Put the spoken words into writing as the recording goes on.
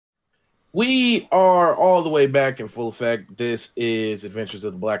We are all the way back in full effect. This is Adventures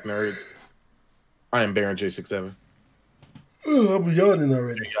of the Black Nerds. I am BaronJ67. Oh, I'm yawning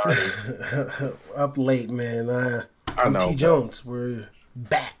already. Yawning. Up late, man. I I'm know, ToneDefRadio. We're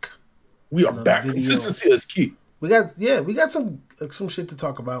back. We are Another back. video. Consistency is key. We got some shit to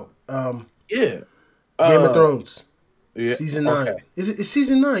talk about. Yeah. Game of Thrones. Yeah. Season 9. Okay. It's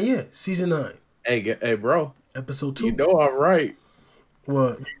season 9, yeah. Season 9. Hey, bro. Episode 2. You know I'm right.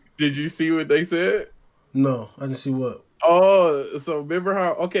 What? Did you see what they said? No, I didn't see what. Oh, so remember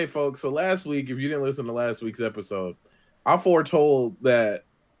how... Okay, folks. So last week, if you didn't listen to last week's episode, I foretold that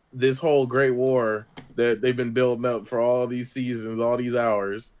this whole Great War that they've been building up for all these seasons, all these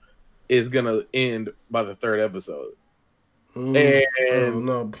hours, is going to end by the third episode. And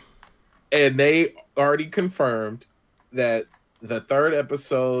they already confirmed that the third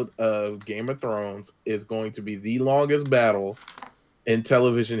episode of Game of Thrones is going to be the longest battle in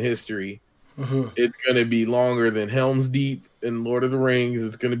television history. Mm-hmm. It's going to be longer than Helm's Deep in Lord of the Rings.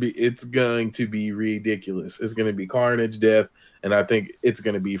 It's going to be ridiculous. It's going to be carnage, death, and I think it's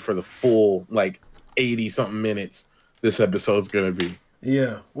going to be for the full 80 something minutes. This episode's going to be.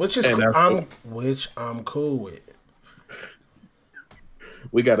 Yeah, which I'm cool with.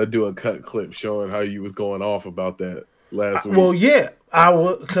 We got to do a cut clip showing how you was going off about that last week. Well, yeah, I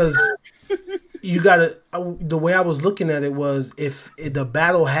would, because you gotta. The way I was looking at it was, if the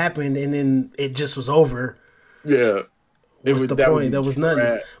battle happened and then it just was over. Yeah, what's the point? There was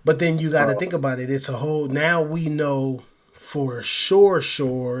nothing. But then you got to think about it. It's a whole. Now we know for sure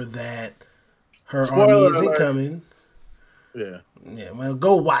that her army isn't coming. Yeah. Yeah. Well,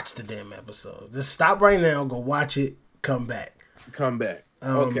 go watch the damn episode. Just stop right now. Go watch it. Come back.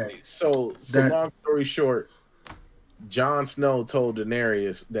 Okay. So long story short, Jon Snow told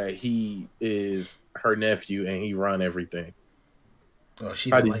Daenerys that he is her nephew and he run everything. Oh,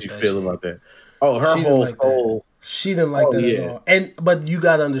 how did you feel about that? Oh, her whole soul. She didn't like that at all. But you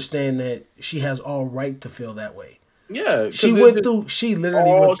got to understand that she has all right to feel that way. Yeah, she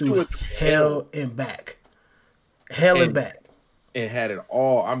literally went through hell and back, and back, and had it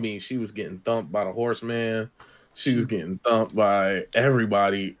all. I mean, she was getting thumped by the horseman. She was getting thumped by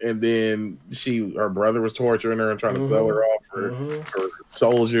everybody, and then her brother was torturing her and trying to sell her off for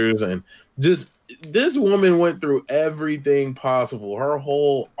soldiers, and just this woman went through everything possible. Her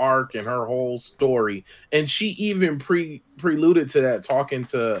whole arc and her whole story, and she even preluded to that talking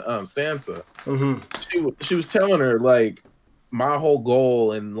to Sansa. She was telling her my whole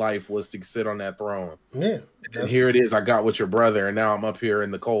goal in life was to sit on that throne. Yeah, and here it is. I got with your brother, and now I'm up here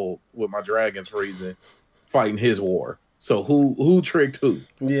in the cold with my dragons freezing, fighting his war. So who tricked who?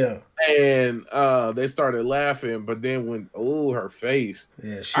 Yeah. And they started laughing, but then when her face.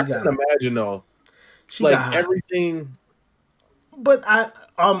 Yeah, I can imagine though. She got everything. But I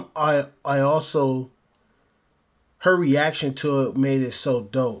also, her reaction to it made it so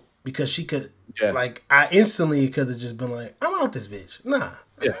dope because she could I instantly could have just been like, I'm out this bitch. Nah.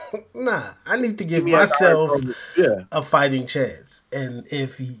 Yeah. Nah. I need to give myself a fighting chance. And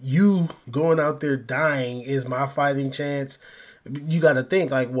if you going out there dying is my fighting chance, you got to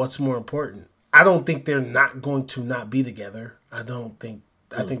think what's more important. I don't think they're not going to not be together. I think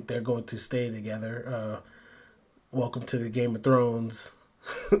they're going to stay together. Welcome to the Game of Thrones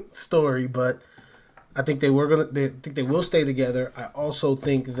story, but I think they will stay together. I also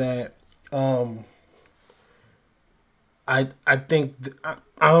think that I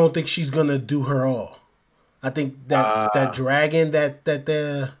don't think she's gonna do her all. I think that that dragon that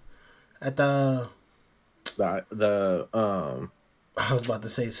I was about to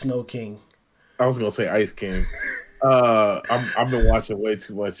say Snow King. I was gonna say Ice King. I've been watching way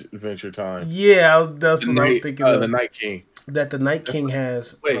too much Adventure Time. Yeah, that's what I was thinking. The Night King. That the Night King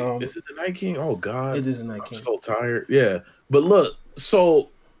has. Wait, is it the Night King? Oh God, it is the Night King. I'm so tired. Yeah, but look, so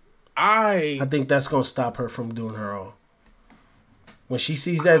I think that's gonna stop her from doing her all. When she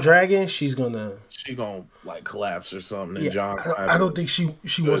sees that dragon, she's gonna collapse or something. And John, I don't think she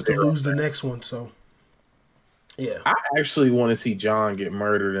wants to lose the next one. So, yeah, I actually want to see John get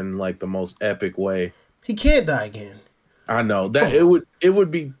murdered in the most epic way. He can't die again. I know that it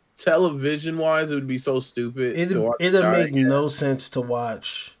would be television wise. It would be so stupid. It'll make no sense to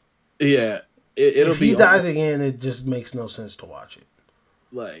watch. Yeah, if he dies again, it just makes no sense to watch it.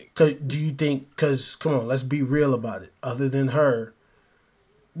 Do you think? Because come on, let's be real about it. Other than her,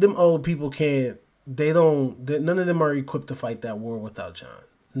 them old people can't. None of them are equipped to fight that war without John.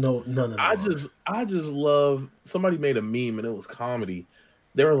 No, none of them. I just love. Somebody made a meme and it was comedy.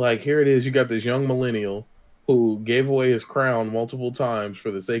 They were like, "Here it is. You got this young millennial who gave away his crown multiple times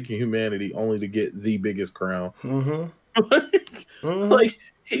for the sake of humanity, only to get the biggest crown."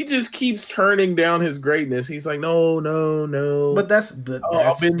 He just keeps turning down his greatness. He's like, no. But that's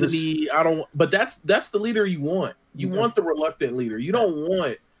I'll bend the knee. I don't. But that's the leader you want. You want the reluctant leader. You don't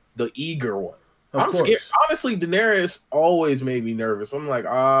want the eager one. I'm scared. Honestly, Daenerys always made me nervous. I'm like,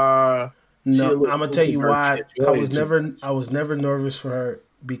 no, I'm gonna tell you why. I was never nervous for her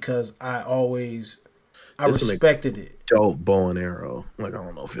because I respected it. Dope bow and arrow. Like, I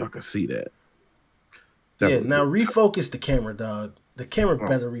don't know if y'all can see that. Yeah, now refocus the camera, dog. The camera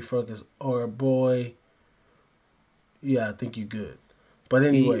better refocus, or boy. Yeah, I think you're good. But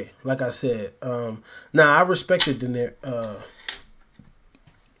anyway, like I said, I respected Daenerys.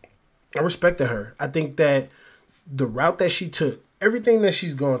 I respected her. I think that the route that she took, everything that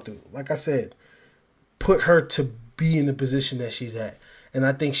she's gone through, like I said, put her to be in the position that she's at. And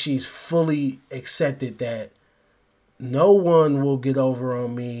I think she's fully accepted that no one will get over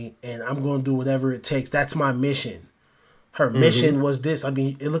on me, and I'm going to do whatever it takes. That's my mission. Her mission was this. I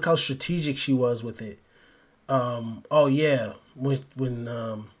mean, look how strategic she was with it. When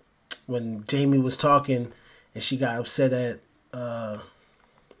Jamie was talking and she got upset at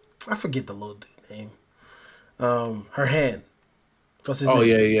I forget the little dude's name. Her hand. What's his name?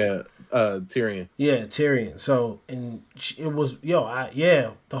 Yeah. Tyrion. Yeah, Tyrion. So, and it was,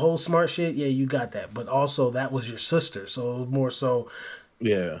 the whole smart shit, yeah, you got that. But also, that was your sister. So, it was more so,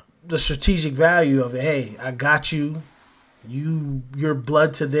 the strategic value of it. Hey, I got you. Your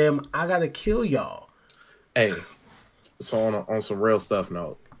blood to them. I got to kill y'all. Hey, so on some real stuff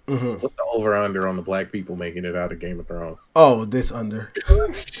note, what's the over-under on the black people making it out of Game of Thrones? Oh, this under.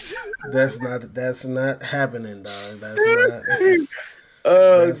 That's not happening, dog. That's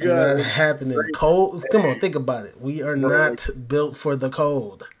not happening. Cold. Come on, think about it. We are not built for the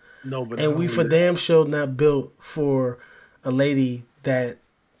cold. No, but we for damn sure not built for a lady that.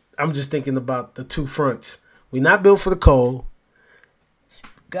 I'm just thinking about the two fronts. We not built for the cold.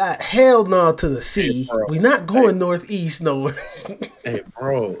 God, hell no to the sea. Hey, we not going northeast nowhere. Hey,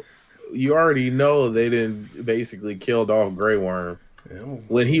 bro, you already know they didn't basically killed off Grey Worm.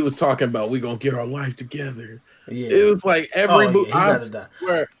 When he was talking about we gonna get our life together. Yeah. It was like every movie. I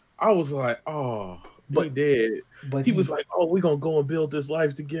was like, he did. But he was like, we gonna go and build this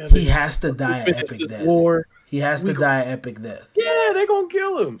life together. He has to die an epic death. He has to die an epic death. Yeah, they gonna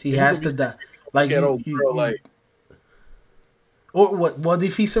kill him. He has to die. Like or what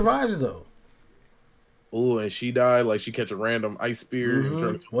if he survives though? Oh, and she died. Like she catch a random ice spear and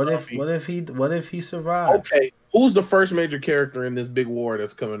turn into what if he survives? Okay, who's the first major character in this big war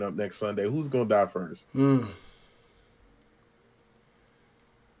that's coming up next Sunday? Who's gonna die first? I'm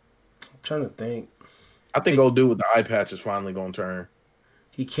trying to think. I think old dude with the eye patch is finally gonna turn.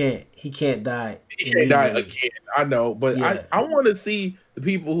 He can't die. He can't die again. I know, but I want to see the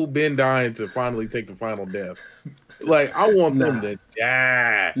people who've been dying to finally take the final death. Like, I want them to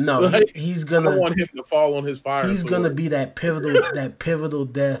die. No, like, he's gonna. I want him to fall on his fire. He's gonna be that pivotal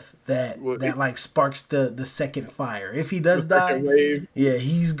death that like sparks the second fire. If he does die, wave. Yeah,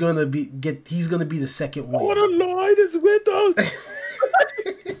 he's gonna be the second wave. Oh, the Lord is with us.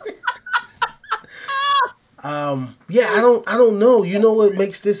 I don't know. You know what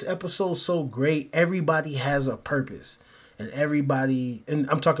makes this episode so great? Everybody has a purpose, and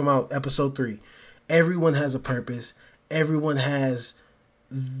I'm talking about episode 3. Everyone has a purpose. Everyone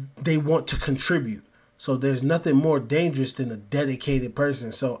they want to contribute. So there's nothing more dangerous than a dedicated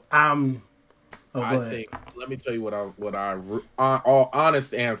person. So let me tell you what I all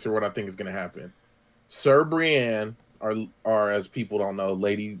honest answer what I think is going to happen. Sir Brienne, or as people don't know,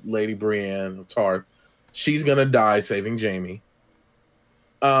 Lady Brienne of Tarth, she's going to die saving Jaime.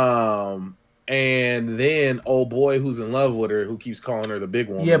 And then old boy who's in love with her, who keeps calling her the big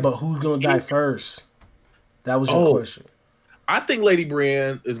one. Yeah, but who's gonna die first? That was your question. I think Lady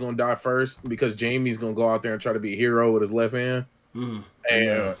Brienne is gonna die first because Jaime's gonna go out there and try to be a hero with his left hand,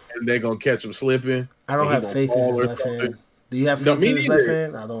 and they're gonna catch him slipping. I don't have faith in his left hand. Do you have faith in his left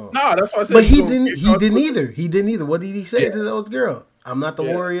hand? I don't. No, that's why I said. But he didn't either. He didn't either. What did he say to the old girl? I'm not the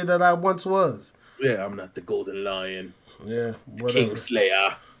warrior that I once was. Yeah, I'm not the golden lion. Yeah,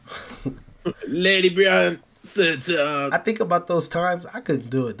 Kingslayer. Lady Brienne said, I think about those times. I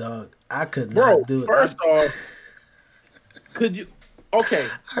couldn't do it, dog. I could not do it. First off, could you? Okay,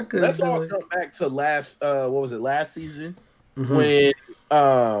 let's all jump back to last. What was it? Last season when,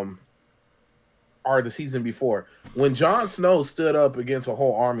 or the season before when Jon Snow stood up against a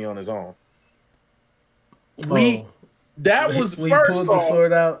whole army on his own. We pulled the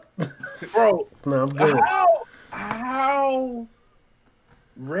sword out, bro. No, I'm good. How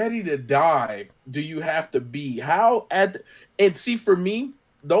ready to die do you have to be? And see, for me,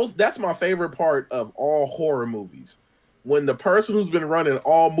 that's my favorite part of all horror movies when the person who's been running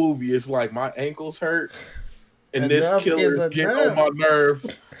all movie is like, my ankles hurt, and this killer is getting on my nerves,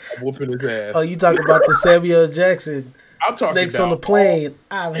 I'm whooping his ass. Oh, you talking about the Samuel Jackson? I'm talking Snakes about on the plane.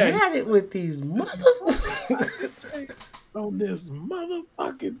 I've had it with these motherfuckers on this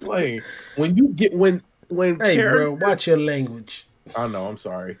motherfucking plane. When you get when hey, bro, watch your language. I know. I'm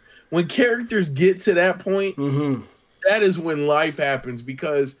sorry. When characters get to that point, that is when life happens,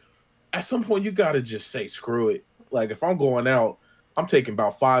 because at some point you got to just say screw it. Like, if I'm going out, I'm taking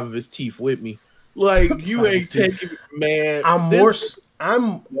about 5 of his teeth with me. Like, you ain't taking, man.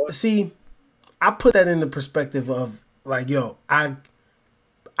 See, I put that in the perspective of like, yo, I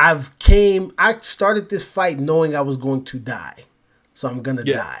started this fight knowing I was going to die, so I'm gonna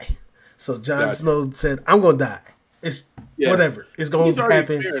die. So Jon Snow said, I'm gonna die. It's whatever. It's going to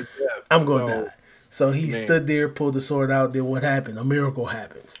happen. I'm going to die. So he stood there, pulled the sword out. Then what happened? A miracle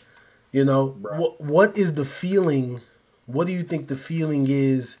happens. You know, what is the feeling? What do you think the feeling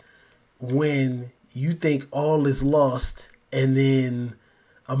is when you think all is lost and then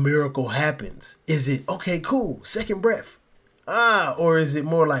a miracle happens? Is it, okay, cool, second breath? Or is it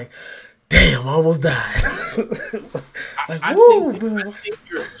more like, damn, I almost died? Like, I think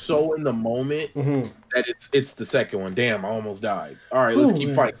you're so in the moment that it's the second one. Damn, I almost died. All right, let's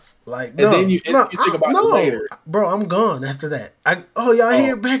keep fighting. Like, then you think about it later. Bro, I'm gone after that. Y'all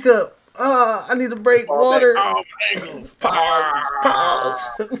here, back up. I need a break. Water. Oh, my ankles.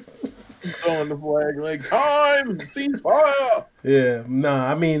 Pause. Throwing the flag like, time, ceasefire. Yeah,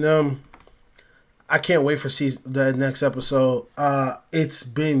 I mean, I can't wait for the next episode. It's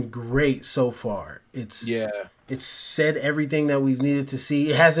been great so far. It's said everything that we've needed to see.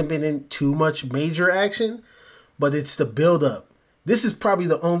 It hasn't been in too much major action, but it's the build up. This is probably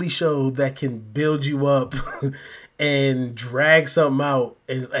the only show that can build you up and drag something out.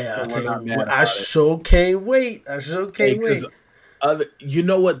 And I sure can't wait. I sure can't wait. You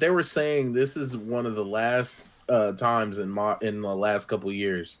know what? They were saying this is one of the last times in the last couple of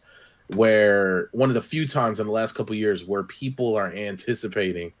years where one of the few times in the last couple of years where people are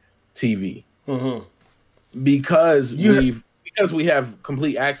anticipating TV because we have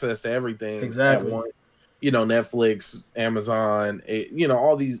complete access to everything at once. You know, Netflix, Amazon,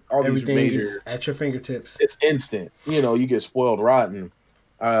 all these everything major is at your fingertips. It's instant. You know, you get spoiled rotten.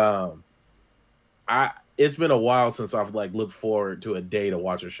 It's been a while since I've like looked forward to a day to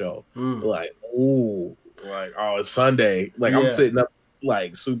watch a show. Like, it's Sunday. Like I'm sitting up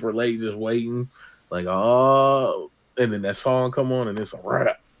like super late just waiting. Like, and then that song come on and it's a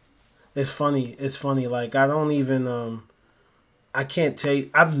wrap. It's funny. Like, I don't even I can't tell you,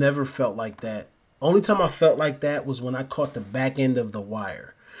 I've never felt like that. Only time I felt like that was when I caught the back end of The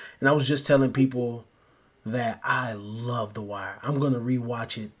Wire. And I was just telling people that I love The Wire. I'm going to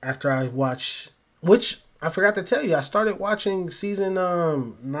rewatch it after I watch, which I forgot to tell you, I started watching season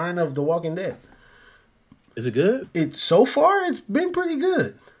 9 of The Walking Dead. Is it good? So far, it's been pretty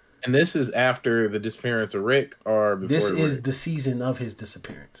good. And this is after the disappearance of Rick or before This is the season of his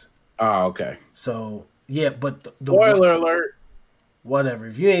disappearance. Oh, okay. So, yeah, but spoiler alert. Whatever.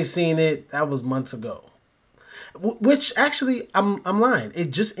 If you ain't seen it, that was months ago. Which actually, I'm lying.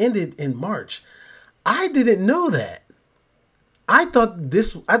 It just ended in March. I didn't know that. I thought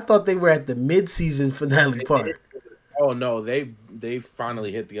they were at the mid-season finale part. Oh no, they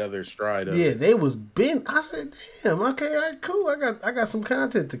finally hit the other stride of it. They was been. I said, damn, okay, all right, cool. I got some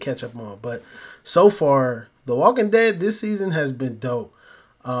content to catch up on. But so far, The Walking Dead this season has been dope.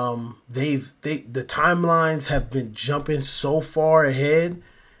 The timelines have been jumping so far ahead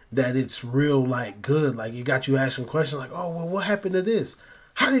that it's real like good. Like, it got you asking questions like, oh, well, what happened to this?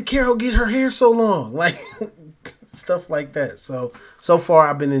 How did Carol get her hair so long? Like stuff like that. So far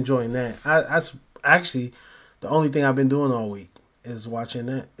I've been enjoying that. That's actually the only thing I've been doing all week is watching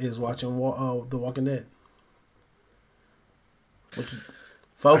The Walking Dead.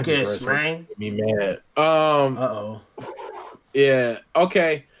 Focus, man. Me mad. Uh-oh. Yeah.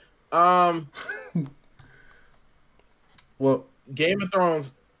 Okay. Well, Game of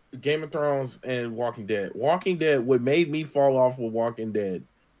Thrones and Walking Dead. Walking Dead, what made me fall off with Walking Dead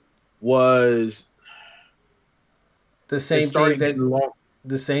was the same thing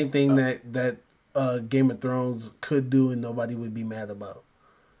that Game of Thrones could do and nobody would be mad about.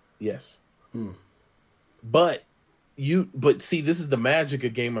 Yes. But see, this is the magic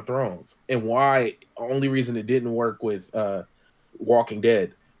of Game of Thrones and why only reason it didn't work with Walking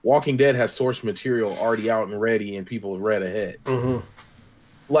Dead. Walking Dead has source material already out and ready and people have read ahead.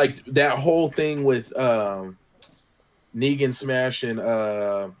 Like that whole thing with Negan smashing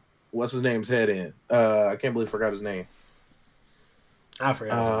what's his name's head in. I can't believe I forgot his name. I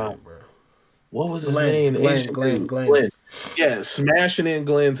forgot his name, bro. what was his name? Glenn. Yeah, smashing in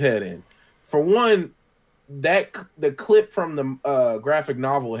Glenn's head in. For one, the clip from the graphic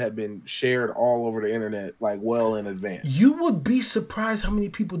novel had been shared all over the internet like well in advance. You would be surprised how many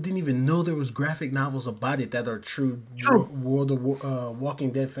people didn't even know there was graphic novels about it that are true. World of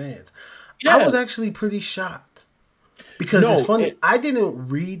Walking Dead fans. Yeah. I was actually pretty shocked because it's funny. I didn't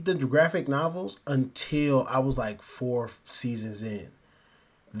read the graphic novels until I was like 4 seasons in.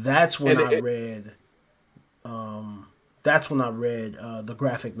 That's when I read. That's when I read the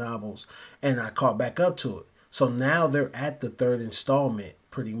graphic novels, and I caught back up to it. So now they're at the 3rd installment,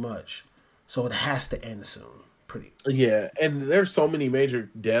 pretty much. So it has to end soon. Yeah, and there's so many major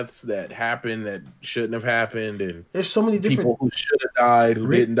deaths that happened that shouldn't have happened, and there's so many different people who should have died,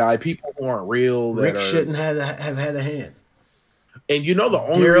 who didn't die, people who aren't real. Rick shouldn't have had a hand. And you know the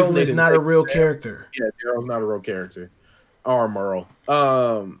only reason is not a real character. Yeah, Daryl's not a real character. Or Merle.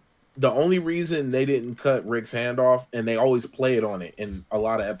 The only reason they didn't cut Rick's hand off, and they always play it on it in a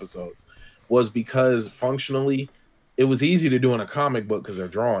lot of episodes, was because functionally it was easy to do in a comic book because they're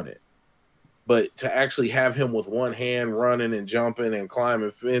drawing it. But to actually have him with one hand running and jumping and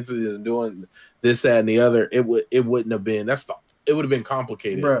climbing fences and doing this, that, and the other, it wouldn't have been. It would have been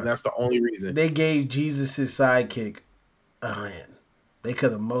complicated. And that's the only reason. They gave Jesus' sidekick a hand. They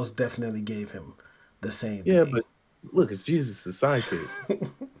could have most definitely gave him the same thing. Yeah, but look, it's Jesus' sidekick.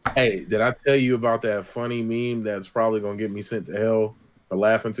 Hey, did I tell you about that funny meme that's probably gonna get me sent to hell for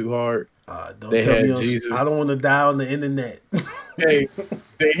laughing too hard? Don't tell me Jesus. I don't want to die on the internet. Hey,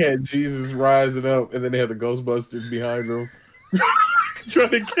 they had Jesus rising up, and then they had the Ghostbusters behind them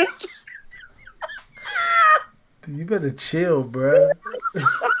trying to catch. You better chill, bro.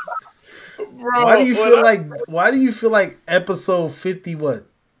 Bro, why do you feel like episode 50 what?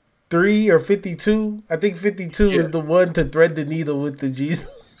 3 or 52? I think 52 is the one to thread the needle with the Jesus.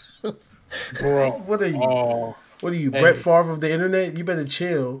 Bro, what are you? Brett Favre of the internet? You better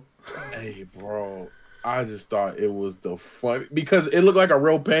chill. Hey, bro, I just thought it was the fun because it looked like a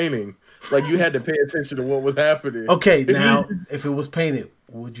real painting. Like you had to pay attention to what was happening. Okay, now if it was painted,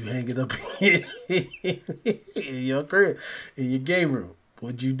 would you hang it up in your crib, in your game room?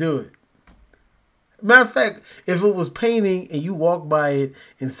 Would you do it? Matter of fact, if it was painting and you walk by it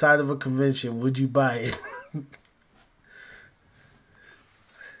inside of a convention, would you buy it?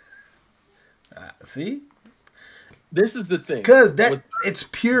 See? This is the thing. Because it's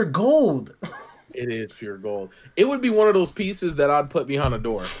pure gold. It is pure gold. It would be one of those pieces that I'd put behind a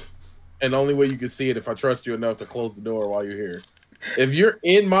door. And the only way you can see it if I trust you enough to close the door while you're here. If you're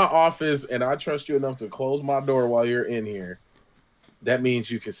in my office and I trust you enough to close my door while you're in here, that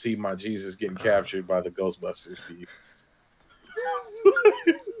means you can see my Jesus getting captured by the Ghostbusters.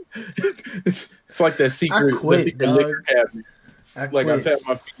 It's like that secret liquor cabinet. I tap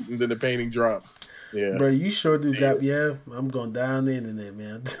my feet and then the painting drops. Yeah, bro, you sure do that. Yeah, I'm going down the internet,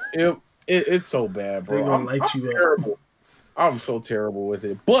 man. It's so bad, bro. I'm terrible. I'm so terrible with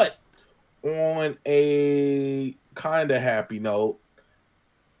it. But on a kind of happy note,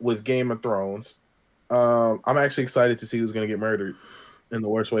 with Game of Thrones, I'm actually excited to see who's going to get murdered in the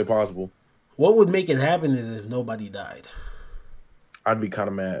worst way possible. What would make it happen is if nobody died. I'd be kind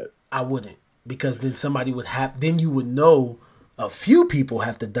of mad. I wouldn't, because then somebody would have. Then you would know a few people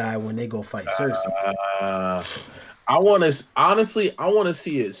have to die when they go fight Cersei. I want to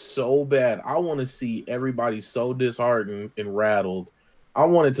see it so bad. I want to see everybody so disheartened and rattled. I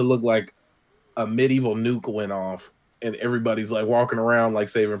want it to look like a medieval nuke went off and everybody's like walking around like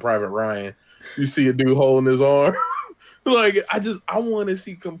Saving Private Ryan. You see a dude holding his arm. Like, I want to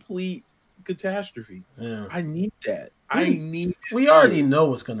see complete catastrophe. Yeah. I need that. We already know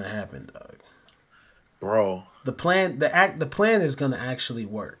what's going to happen, dog. Bro. The plan is going to actually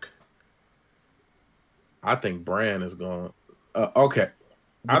work. I think Bran is going. Okay.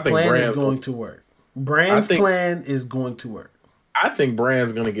 The plan is going to work. Bran's plan is going to work. I think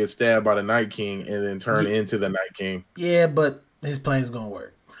Bran's going to get stabbed by the Night King and then turn into the Night King. Yeah, but his plan's going to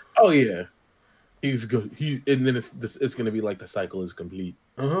work. Oh yeah, he's good. And then it's going to be like the cycle is complete.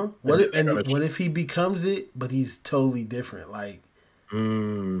 What if he becomes it, but he's totally different? Like,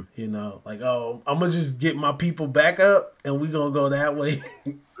 you know, like, oh, I'm gonna just get my people back up, and we gonna go that way.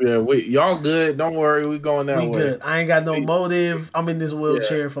 Yeah, y'all good. Don't worry, we going that way. We good. I ain't got no motive. I'm in this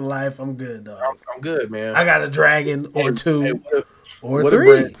wheelchair for life. I'm good, dog. I'm good, man. I got a dragon or two or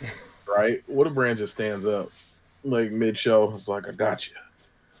three. Right? What if Bran just stands up like mid-show? It's like, I got you.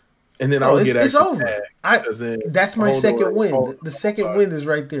 And then it's over. That's my second win. The second win is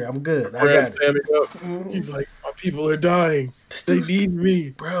right there. I'm good. I got standing up. He's like, my people are dying. They need me,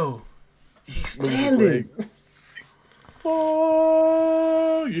 bro. He's standing.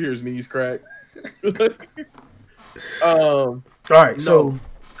 Oh, you hear his knees crack. All right, so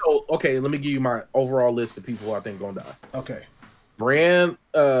okay, let me give you my overall list of people who I think gonna die. Okay.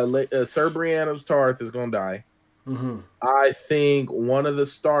 Sir Brienne of Tarth is gonna die. I think one of the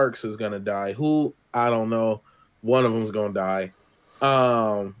Starks is gonna die. Who? I don't know. One of them's gonna die.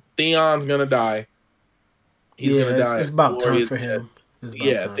 Theon's gonna die. He's gonna die. It's about time for him.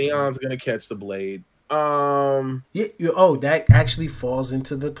 Theon's gonna catch the blade. That actually falls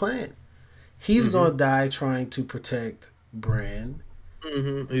into the plan. He's gonna die trying to protect Bran.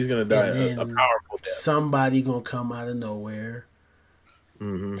 He's gonna die a powerful death. Somebody gonna come out of nowhere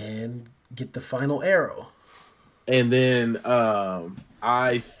and get the final arrow. And then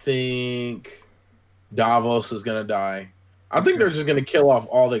I think Davos is gonna die. I think they're just gonna kill off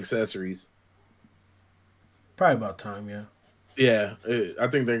all the accessories. Probably about time, yeah. Yeah, I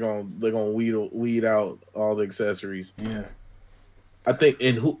think they're gonna weed out all the accessories. Yeah, I think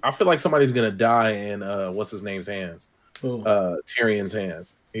I feel like somebody's gonna die in what's his name's hands. Who? Tyrion's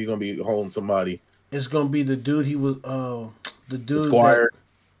hands. He's gonna be holding somebody. It's gonna be the dude. He was the dude. Squire.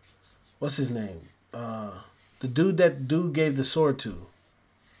 What's his name? The dude that dude gave the sword to.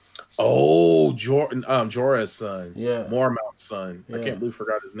 Oh, Jorah's son. Yeah, Mormount's son. Yeah. I can't believe I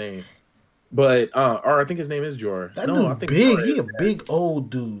forgot his name. But or I think his name is Jorah. That dude big. He a big old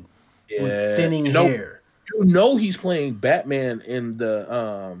dude. Yeah, with thinning hair. You know he's playing Batman in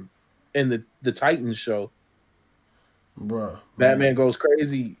the Titans show. Bruh. Batman goes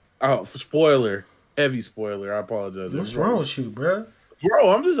crazy. Oh, spoiler. Heavy spoiler. I apologize. What's wrong with you, bro?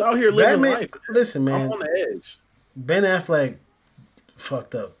 Bro, I'm just out here living life. Listen, man. I'm on the edge. Ben Affleck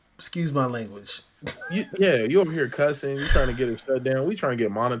fucked up. Excuse my language. You over here cussing. You trying to get it shut down. We trying to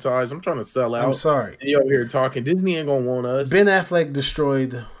get monetized. I'm trying to sell out. I'm sorry. And you over here talking. Disney ain't gonna want us. Ben Affleck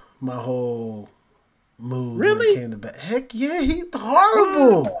destroyed my whole mood. Really? When it came to Heck yeah, he's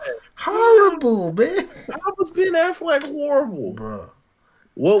horrible. Horrible, man. How was Ben Affleck horrible, bro?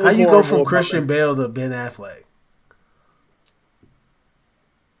 What was how you go from Christian Bale to Ben Affleck?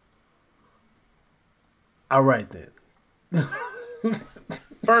 All right then.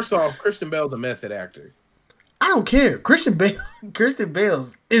 First off, Christian Bale's a method actor. I don't care. Christian Bale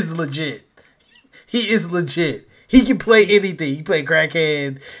is legit. He is legit. He can play anything. He play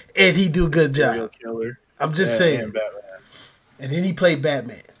crackhead, and he do a good job. Killer. I'm just saying. And then he played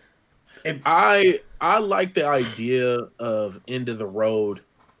Batman. And I like the idea of end of the road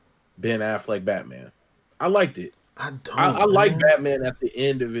Ben Affleck Batman. I liked it. I like Batman at the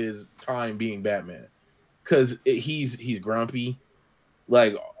end of his time being Batman because he's grumpy.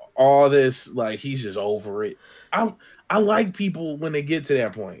 Like all this, like he's just over it. I like people when they get to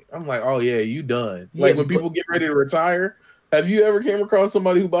that point. I'm like, oh yeah, you done. Yeah, like when people get ready to retire. Have you ever came across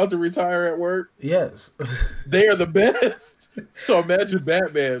somebody who about to retire at work? Yes. They are the best. So imagine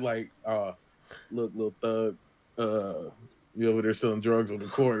Batman, like, look, little thug, you over there selling drugs on the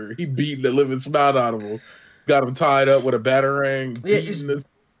corner. He beating the living snot out of him. Got him tied up with a batarang. Yeah,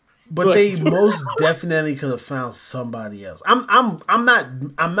 but they most definitely could have found somebody else. I'm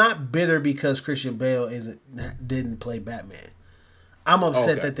not bitter because Christian Bale didn't play Batman. I'm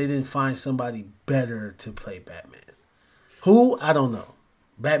upset that they didn't find somebody better to play Batman. Who? I don't know.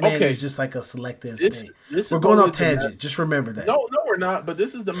 Batman is just like a selective thing. We're going off tangent. Just remember that. No, we're not. But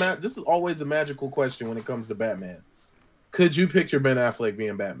this is always the magical question when it comes to Batman. Could you picture Ben Affleck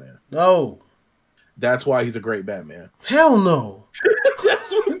being Batman? No. That's why he's a great Batman. Hell no.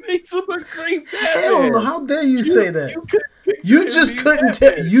 That's what makes him a great Batman. Hell no. How dare you say that? You just couldn't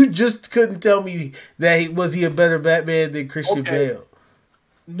tell. You just couldn't tell me that he a better Batman than Christian Bale.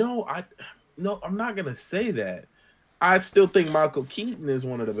 No, I'm not gonna say that. I still think Michael Keaton is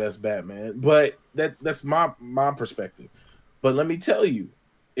one of the best Batman, but that's my perspective. But let me tell you,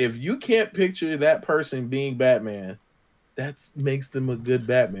 if you can't picture that person being Batman, that makes them a good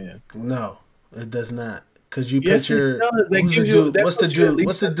Batman. No, it does not. Because you picture what's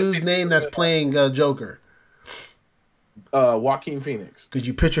the dude's name that's playing Joker? Joaquin Phoenix. Could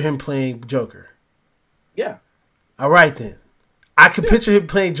you picture him playing Joker? Yeah. All right then. I can picture him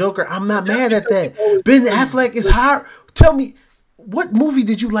playing Joker. I'm not mad at that. Ben Affleck is hard. Tell me, what movie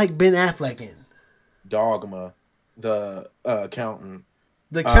did you like Ben Affleck in? Dogma, the accountant.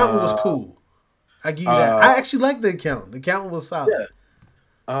 The accountant was cool. I give you that. I actually liked the accountant. The accountant was solid.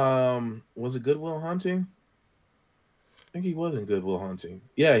 Yeah. Was it Good Will Hunting? I think he was in Good Will Hunting.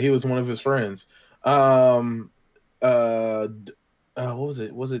 Yeah, he was one of his friends. What was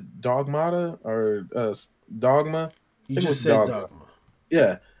it? Was it Dogmata or Dogma? You just said Dogma.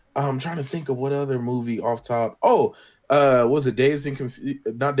 Yeah. I'm trying to think of what other movie off top. Oh, was it Dazed and Confused?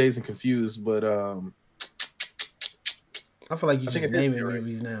 Not Dazed and Confused, but I feel like you just naming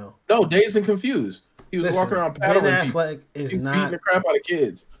movies now. No, Dazed and Confused. He was walking around paddling. Ben Affleck is not beating the crap out of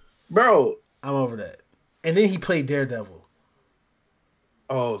kids, bro. I'm over that. And then he played Daredevil.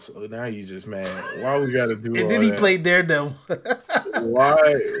 Oh, so now you just mad? Why we got to do? And then he played Daredevil.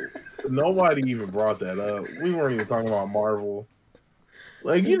 Why? Nobody even brought that up. We weren't even talking about Marvel.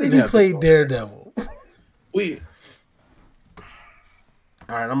 Like you didn't. He played Daredevil. All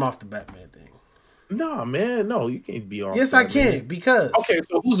right, I'm off the Batman thing. No, man, no, you can't be off. Yes, Batman. I can because. Okay,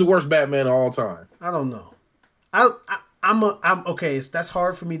 so who's the worst Batman of all time? I don't know. I'm okay. That's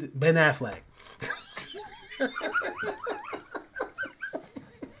hard for me. Ben Affleck.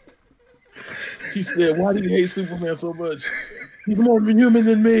 He said, "Why do you hate Superman so much? He's more human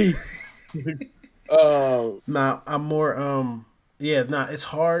than me." I'm more. It's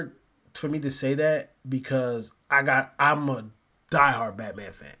hard for me to say that because I'm a diehard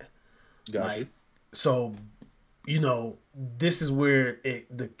Batman fan. Gotcha. So, this is where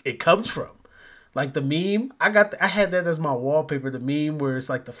it comes from. Like the meme, I had that as my wallpaper. The meme where it's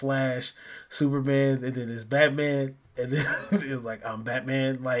like the Flash, Superman, and then it's Batman, and then it's like I'm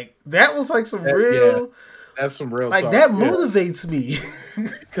Batman. Like that was like some real. Yeah, that's some real. Like talk. That motivates me.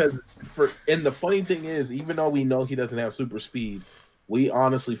 Because and the funny thing is, even though we know he doesn't have super speed, we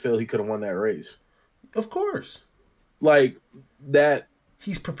honestly feel he could have won that race. Of course. Like that.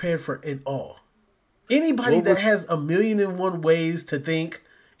 He's prepared for it all. Anybody that has 1,000,001 ways to think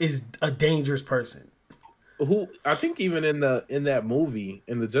is a dangerous person. Who I think even in that movie,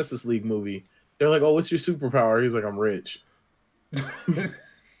 in the Justice League movie, they're like, "Oh, what's your superpower?" He's like, "I'm rich."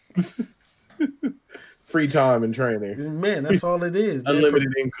 Free time and training. Man, that's all it is.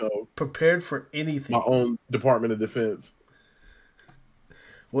 Unlimited income. Prepared for anything. My own Department of Defense.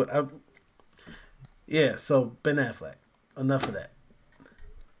 Well, so Ben Affleck. Enough of that.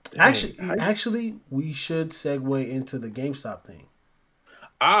 Actually, we should segue into the GameStop thing.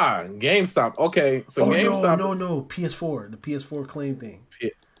 GameStop. Okay, so GameStop. No. PS4. The PS4 claim thing.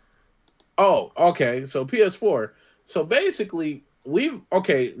 Oh, okay. So PS4. So basically,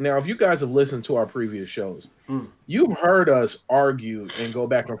 now if you guys have listened to our previous shows, you've heard us argue and go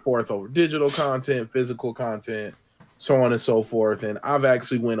back and forth over digital content, physical content, so on and so forth. And I've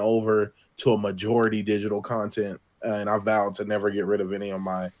actually went over to a majority digital content, and I vowed to never get rid of any of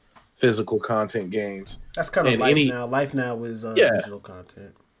my physical content games. That's kind of life now. Life now is digital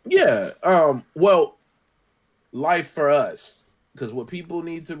content. Yeah. Well, life for us, because what people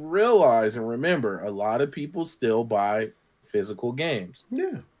need to realize and remember, a lot of people still buy physical games.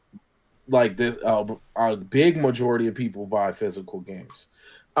 Yeah. Like this, a big majority of people buy physical games.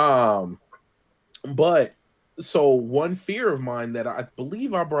 But so one fear of mine that I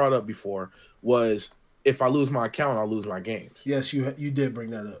believe I brought up before was if I lose my account, I'll lose my games. Yes, you did bring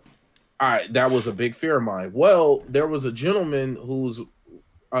that up. All right, that was a big fear of mine. Well, there was a gentleman who's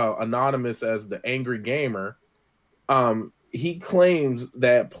anonymous as the Angry Gamer. He claims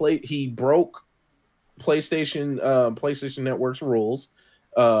that he broke PlayStation Network's rules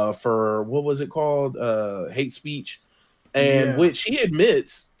for what was it called? Hate speech, and which he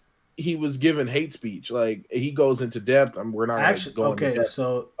admits he was given hate speech. Like he goes into depth. We're not actually going into depth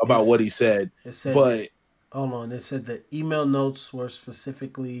about what he said. But hold on, it said the email notes were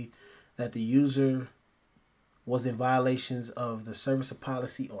specifically that the user was in violations of the service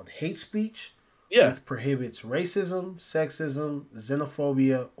policy on hate speech. Yeah. Which prohibits racism, sexism,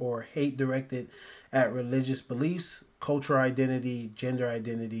 xenophobia, or hate directed at religious beliefs, cultural identity, gender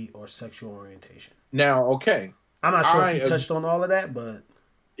identity, or sexual orientation. Now, okay. I'm not sure if he touched on all of that, but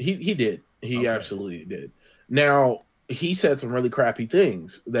he did. He absolutely did. Now, he said some really crappy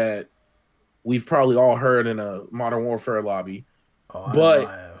things that we've probably all heard in a Modern Warfare lobby.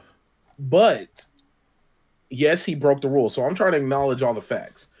 But yes, he broke the rules. So I'm trying to acknowledge all the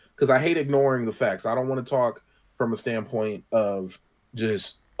facts because I hate ignoring the facts. I don't want to talk from a standpoint of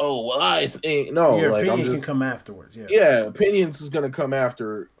just, I think no. Your opinion can come afterwards. Yeah, opinions is going to come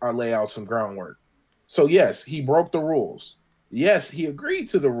after I lay out some groundwork. So yes, he broke the rules. Yes, he agreed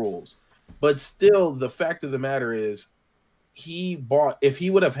to the rules. But still, the fact of the matter is, if he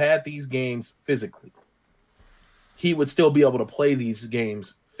would have had these games physically, he would still be able to play these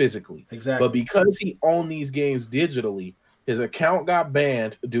games physically. Exactly. But because he owned these games digitally, his account got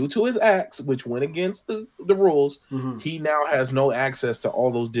banned due to his acts, which went against the rules. Mm-hmm. He now has no access to all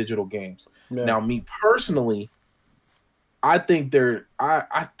those digital games. Yeah. Now, me personally, I think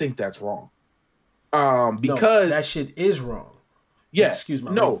I think that's wrong. Because that shit is wrong. Yeah. Excuse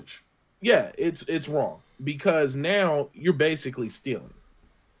my language. Yeah, it's wrong because now you're basically stealing.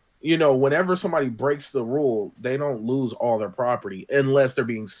 You know, whenever somebody breaks the rule, they don't lose all their property unless they're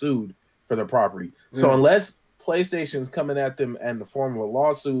being sued for their property. So unless PlayStation's coming at them in the form of a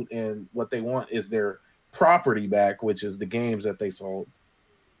lawsuit, and what they want is their property back, which is the games that they sold.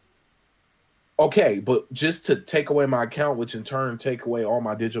 Okay, but just to take away my account, which in turn take away all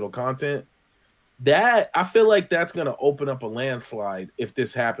my digital content, that I feel like that's going to open up a landslide if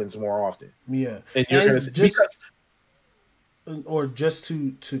this happens more often. Yeah, and you're going to just or just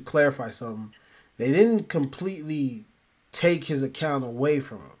to clarify something, they didn't completely take his account away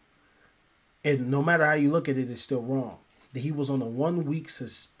from him, and no matter how you look at it, it's still wrong. He was on a 1 week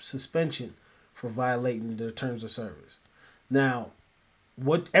suspension for violating their terms of service. Now,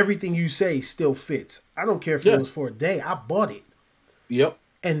 everything you say still fits. I don't care if it was for a day. I bought it. Yep.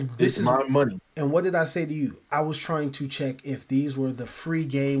 And this is my money. And what did I say to you? I was trying to check if these were the free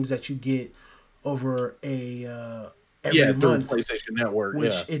games that you get over every month, PlayStation Network,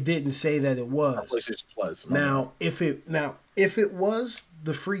 which it didn't say that it was. PlayStation Plus. Now, if it was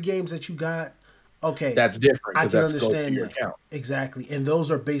the free games that you got, okay, that's different. I can understand your account. Exactly, and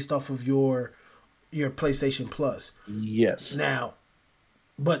those are based off of your PlayStation Plus. Yes. Now,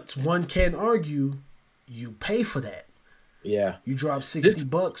 but one can argue you pay for that. Yeah. You drop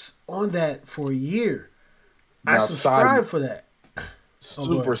 $60 on that for a year. Now, I subscribe for that.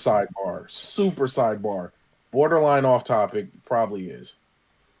 Super sidebar. Borderline off topic, probably is.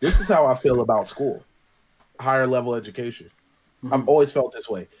 This is how I feel about school. Higher level education. Mm-hmm. I've always felt this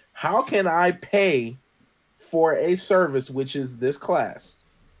way. How can I pay for a service which is this class?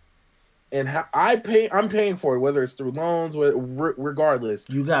 And I'm paying for it, whether it's through loans, regardless.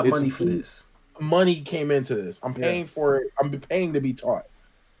 You got money for this. Money came into this. I'm paying for it. I'm paying to be taught.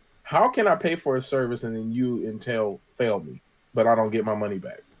 How can I pay for a service and then you fail me, but I don't get my money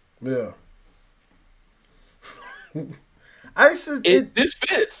back? Yeah. This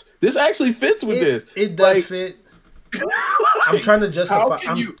fits. This actually fits with this. It does fit. I'm trying to justify.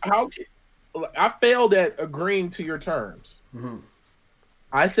 I failed at agreeing to your terms. Mm-hmm.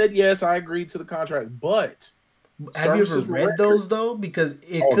 I said yes, I agreed to the contract, but have you ever read those though? Because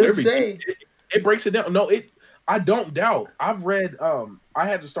it could say it breaks it down. No, I don't doubt. I've read. I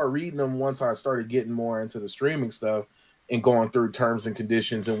had to start reading them once I started getting more into the streaming stuff and going through terms and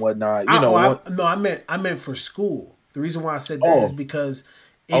conditions and whatnot. I meant for school. The reason why I said that is because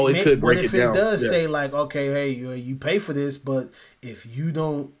it could break it down. It does say like, okay, hey, you pay for this, but if you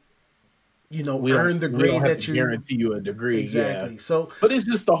don't, earn the grade that you guarantee you a degree. Exactly. Yeah. So, but it's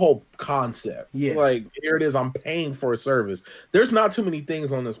just the whole concept. Yeah. Like here it is. I'm paying for a service. There's not too many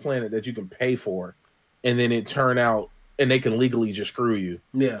things on this planet that you can pay for, and then it turn out and they can legally just screw you.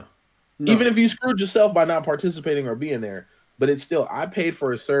 Yeah. No. Even if you screwed yourself by not participating or being there, but it's still I paid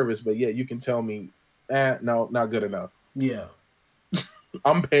for a service. But yeah, you can tell me, no, not good enough. Yeah.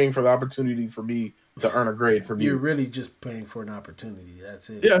 I'm paying for the opportunity for me to earn a grade from you. You're really just paying for an opportunity. That's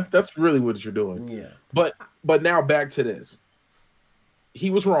it. Yeah, that's really what you're doing. Yeah. But now back to this. He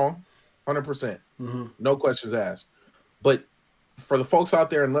was wrong, 100%. Mm-hmm. No questions asked. But for the folks out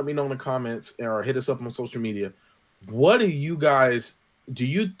there, and let me know in the comments or hit us up on social media, what do you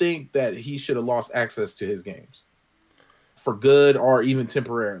think that he should have lost access to his games? For good or even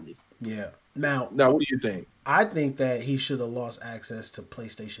temporarily? Yeah. Now, what do you think? I think that he should have lost access to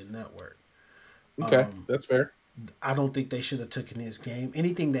PlayStation Network. Okay, that's fair. I don't think they should have taken his game.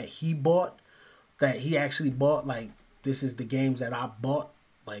 Anything that he bought, that he actually bought, like this is the games that I bought,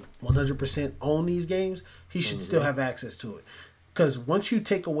 like 100% own these games, he should still have access to it. Because once you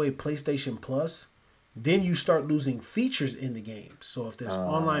take away PlayStation Plus, then you start losing features in the games. So if there's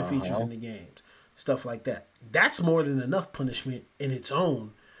online features in the games, stuff like that, that's more than enough punishment in its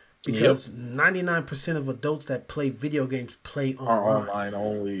own. Because 99% of adults that play video games play online. Are online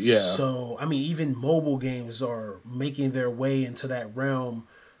only, yeah. So, I mean, even mobile games are making their way into that realm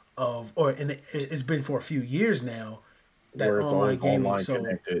of, and it's been for a few years now, that where it's online gaming. Online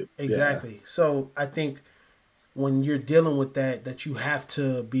connected. Exactly. Yeah. So, I think when you're dealing with that you have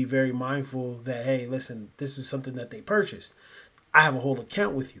to be very mindful that, hey, listen, this is something that they purchased. I have a whole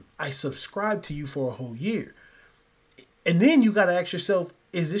account with you. I subscribed to you for a whole year. And then you got to ask yourself,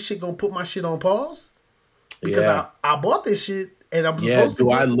 is this shit gonna put my shit on pause? Because I bought this shit and I'm supposed to.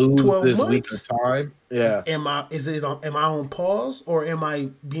 Do I lose 12 this months? week of time? Yeah. Am I on pause or am I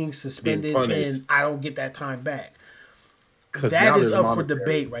being suspended and I don't get that time back? That is up for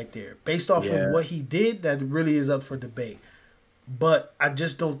debate right there. Based off of what he did, that really is up for debate. But I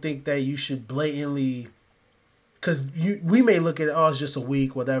just don't think that you should blatantly, because we may look at it, it's just a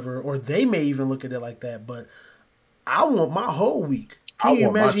week, whatever, or they may even look at it like that. But I want my whole week. Can you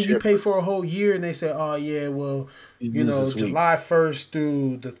imagine you pay for a whole year and they say, oh, yeah, well, July 1st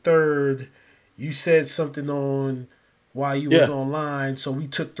through the 3rd, you said something on while you was online, so we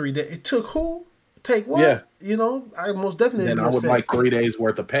took 3 days. It took who? Take what? Yeah. You know, I most definitely. Then I would like 3 days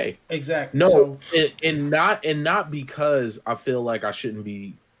worth of pay. Exactly. No, so, and not because I feel like I shouldn't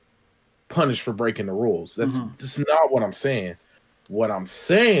be punished for breaking the rules. That's not what I'm saying. What I'm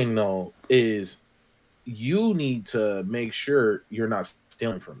saying though is you need to make sure you're not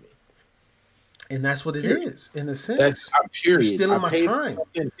stealing from me. And that's what it is, in a sense. That's period. You're stealing my time.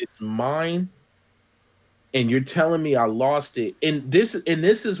 It's mine, and you're telling me I lost it. And this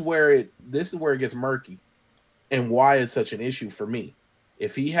is where it gets murky, and why it's such an issue for me.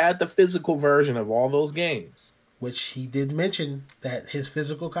 If he had the physical version of all those games, which he did mention that his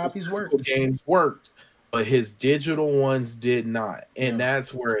physical copies worked. Games worked, but his digital ones did not, and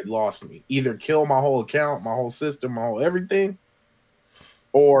that's where it lost me. Either kill my whole account, my whole system, my whole everything,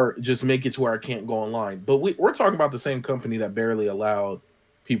 or just make it to where I can't go online. But we're talking about the same company that barely allowed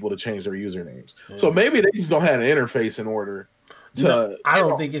people to change their usernames. So maybe they just don't have an interface in order. I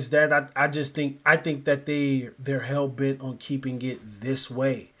don't think it's that. I think that they're hell bent on keeping it this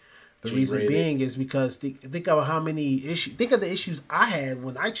way. The reason being is because think of how many issues. Think of the issues I had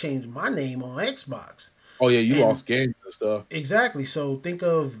when I changed my name on Xbox. Oh yeah, you lost games and stuff. Exactly. So think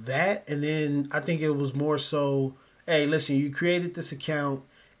of that, and then I think it was more so. Hey, listen, you created this account.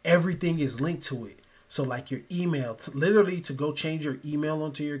 Everything is linked to it. So like your email, literally to go change your email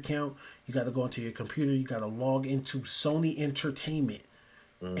onto your account, you got to go onto your computer. You got to log into Sony Entertainment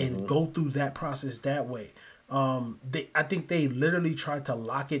and go through that process that way. I think they literally tried to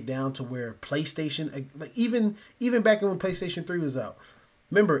lock it down to where PlayStation, like even back when PlayStation 3 was out,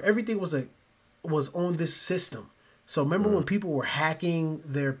 remember everything was on this system. So remember when people were hacking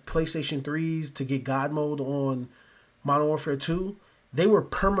their PlayStation 3s to get God mode on Modern Warfare 2, they were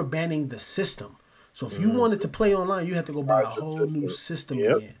perma-banning the system. So if you wanted to play online, you had to go buy a whole new system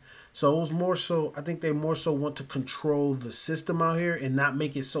again. So it was more so, I think they more so want to control the system out here and not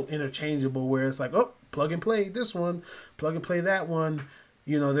make it so interchangeable where it's like, oh, plug and play this one, plug and play that one.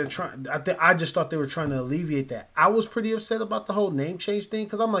 You know, they're trying, I just thought they were trying to alleviate that. I was pretty upset about the whole name change thing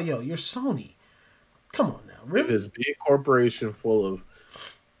because I'm like, yo, you're Sony. Come on now. Really? This big corporation full of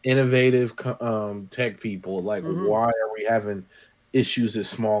innovative tech people, like, why are we having issues as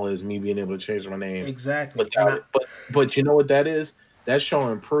small as me being able to change my name? Exactly. But you know what that is? That's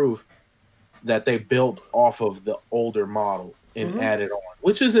showing proof that they built off of the older model and added on,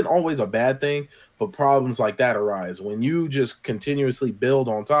 which isn't always a bad thing, but problems like that arise when you just continuously build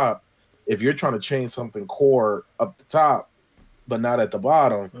on top. If you're trying to change something core up the top, but not at the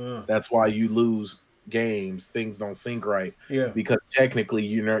bottom, that's why you lose games. Things don't sync right. Yeah. Because technically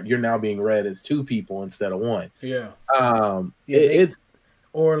you're now being read as two people instead of one. Yeah. It's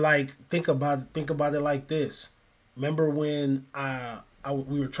or like think about it like this. Remember when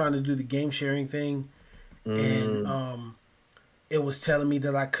we were trying to do the game sharing thing, and it was telling me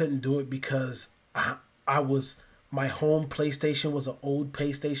that I couldn't do it because my home PlayStation was an old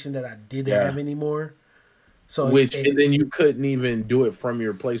PlayStation that I didn't have anymore. So and then you couldn't even do it from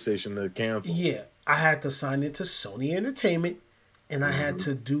your PlayStation to cancel. Yeah, I had to sign into Sony Entertainment, and I had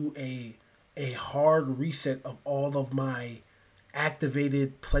to do a hard reset of all of my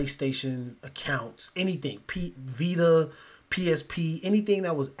activated PlayStation accounts. Anything, Vita, PSP, anything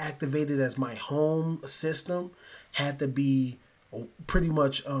that was activated as my home system had to be pretty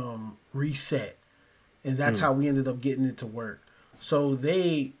much reset, and that's how we ended up getting it to work. So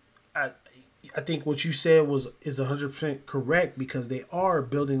I think what you said is 100% correct because they are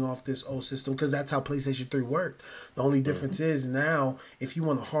building off this old system because that's how PlayStation 3 worked. The only difference is now if you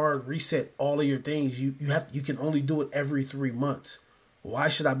want to hard reset all of your things, you can only do it every 3 months. Why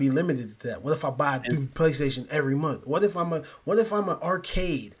should I be limited to that? What if I buy a new PlayStation every month? What if I'm an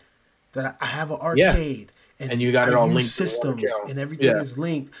arcade that I have an arcade and you got it all linked systems and everything is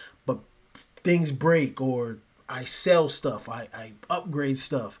linked, but things break or I sell stuff, I upgrade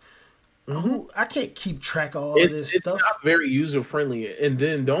stuff. I can't keep track of all of this stuff. It's not very user friendly. And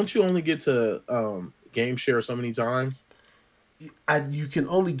then don't you only get to game share so many times? You can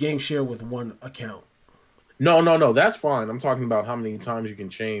only game share with one account. No, that's fine. I'm talking about how many times you can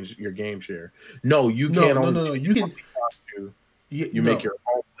change your game share. No, you can't. No. You can. You make your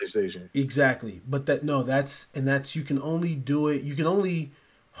own PlayStation. Exactly, but that's you can only do it. You can only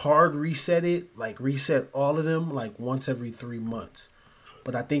hard reset it, like reset all of them, like once every 3 months.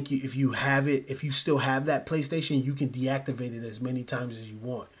 But I think if you still have that PlayStation, you can deactivate it as many times as you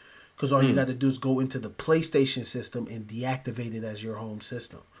want. Because all you got to do is go into the PlayStation system and deactivate it as your home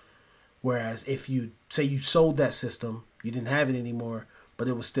system. Whereas if you say you sold that system, you didn't have it anymore, but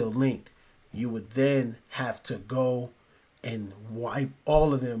it was still linked, you would then have to go and wipe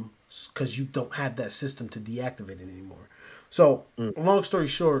all of them because you don't have that system to deactivate it anymore. So long story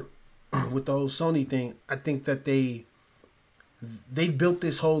short, with the whole Sony thing, I think that they built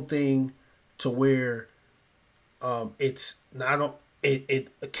this whole thing to where it's not it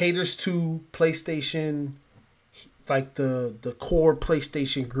caters to PlayStation, like the core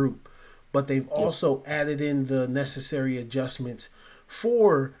PlayStation group, but they've also added in the necessary adjustments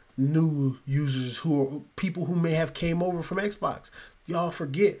for new users who are people who may have came over from Xbox. Y'all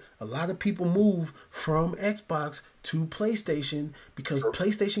forget a lot of people move from Xbox to PlayStation because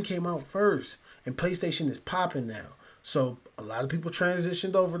PlayStation came out first and PlayStation is popping now. So a lot of people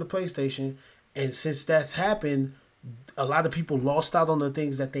transitioned over to PlayStation, and since that's happened, a lot of people lost out on the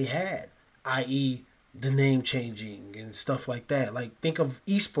things that they had, i.e. the name changing and stuff like that. Like, think of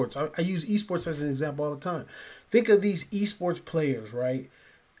esports. I use esports as an example all the time. Think of these esports players, right,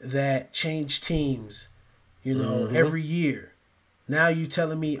 that change teams, you know, every year. Now you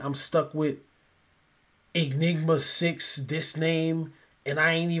telling me I'm stuck with Enigma 6, this name, and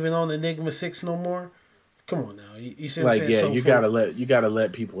I ain't even on Enigma 6 no more? Come on now. You see what I'm saying? Yeah, so you gotta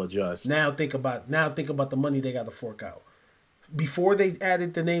let people adjust. Now think about the money they got to fork out. Before they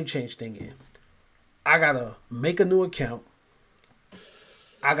added the name change thing in, I gotta make a new account.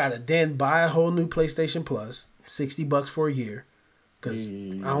 I gotta then buy a whole new PlayStation Plus, $60 for a year. Because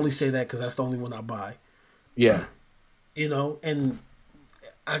I only say that because that's the only one I buy. Yeah. You know, and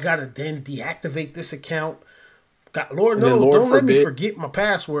I gotta then deactivate this account. God, Lord knows, don't let me forget my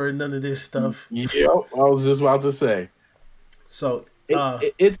password. None of this stuff. Yep, I was just about to say. So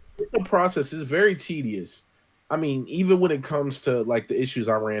it's a process. It's very tedious. I mean, even when it comes to like the issues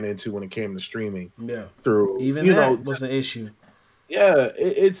I ran into when it came to streaming. Yeah. Through even that was an issue. Yeah,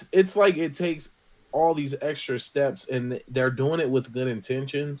 it's like it takes all these extra steps, and they're doing it with good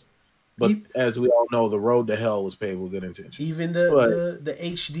intentions. But as we all know, the road to hell was paved with good intentions. Even the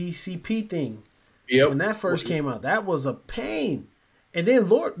HDCP thing. Yep. When that first came out, that was a pain. And then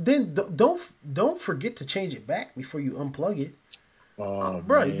don't forget to change it back before you unplug it.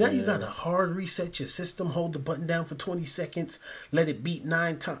 Bro, now you gotta hard reset your system, hold the button down for 20 seconds, let it beat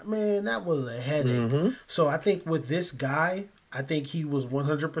 9 times. Man, that was a headache. So I think with this guy, I think he was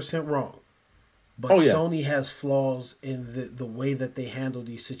 100% wrong. But Sony has flaws in the way that they handle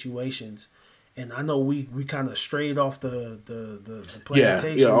these situations. And I know we kind of strayed off the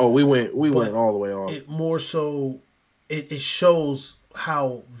plantation. Yeah. Oh, we went all the way off. It more so it shows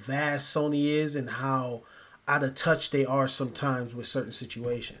how vast Sony is and how out of touch they are sometimes with certain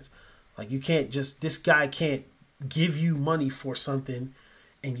situations. Like, you can't this guy can't give you money for something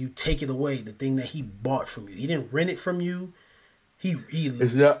and you take it away, the thing that he bought from you. He didn't rent it from you. He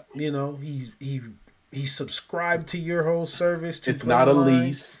subscribed to your whole service. It's not a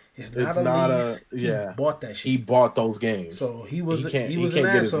lease. It's not a lease. He bought that shit. He bought those games. So he was an asshole,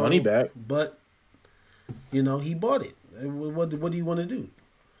 get his money back. But he bought it. What do you want to do?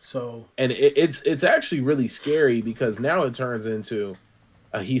 So, and it's actually really scary because now it turns into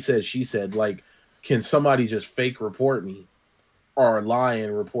he said, she said. Like, can somebody just fake report me or lie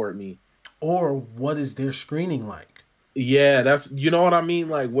and report me? Or what is their screening like? Yeah, that's, you know what I mean?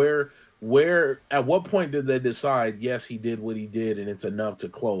 Like, where at what point did they decide, yes, he did what he did and it's enough to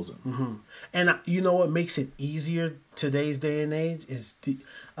close him? And you know what makes it easier today's day and age is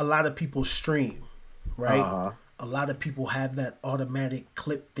a lot of people stream, right? A lot of people have that automatic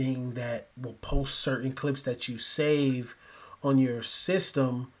clip thing that will post certain clips that you save on your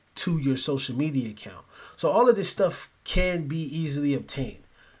system to your social media account. So all of this stuff can be easily obtained.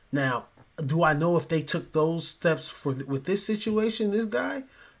 Now, do I know if they took those steps with this situation, this guy?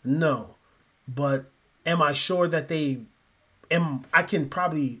 No. But am I sure that I can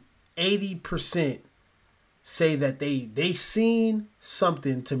probably 80% say that they seen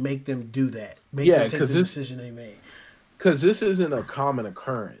something to make them do that. Make them take the decision they made. Because this isn't a common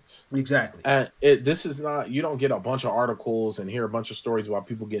occurrence. Exactly. And this is not, you don't get a bunch of articles and hear a bunch of stories about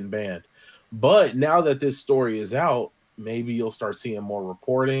people getting banned. But now that this story is out, maybe you'll start seeing more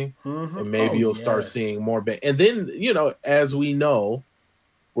reporting, and maybe you'll start seeing more ban. And then, as we know,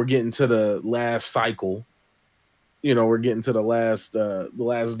 we're getting to the last cycle. We're getting to the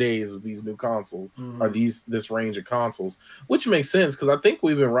last days of these new consoles, or this range of consoles, which makes sense because I think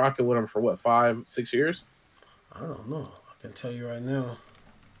we've been rocking with them for what, 5-6 years? I don't know. I can tell you right now.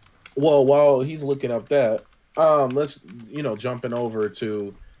 Well, while he's looking up that, let's jumping over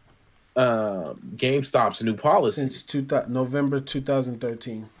to GameStop's new policy since November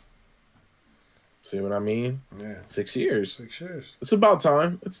 2013. See what I mean? Yeah, 6 years. 6 years. It's about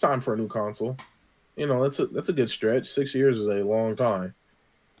time. It's time for a new console. That's a good stretch. 6 years is a long time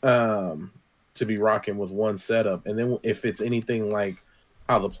to be rocking with one setup. And then if it's anything like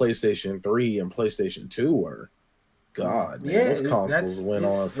how the PlayStation 3 and PlayStation 2 were, God, man, those consoles went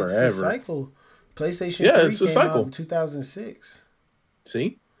on forever. It's a cycle. PlayStation 3 it's a came cycle. out in 2006.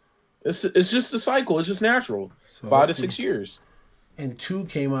 See? It's just a cycle. It's just natural. So 5 to 6 years. And 2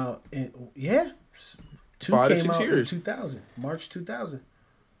 came out in 2 5 to came 6 out years. in 2000, March 2000.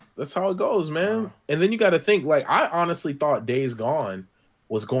 That's how it goes, man. And then you got to think, like, I honestly thought Days Gone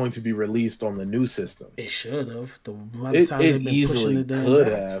was going to be released on the new system. It should have. The amount of times they've been pushing it down. Could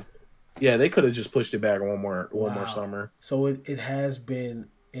have. Yeah, they could have just pushed it back one more summer. So it has been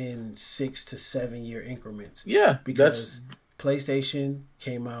in 6 to 7 year increments. Yeah, because PlayStation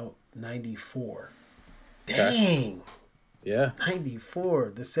came out 94. Dang. Okay. Yeah.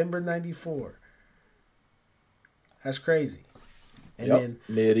 94. December 94. That's crazy. And then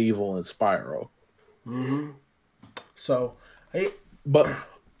Medieval and Spyro. Mm-hmm. So, go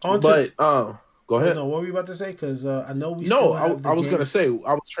ahead. No, what were you about to say? Because I know we. No, I was gonna say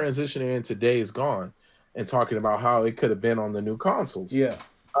I was transitioning into Days Gone and talking about how it could have been on the new consoles. Yeah.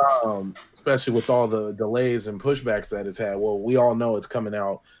 Especially with all the delays and pushbacks that it's had. Well, we all know it's coming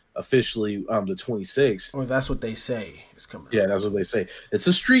out officially the 26th. Or that's what they say. It's coming out. Yeah, that's what they say. It's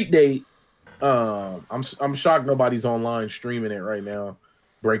a street date. I'm shocked nobody's online streaming it right now,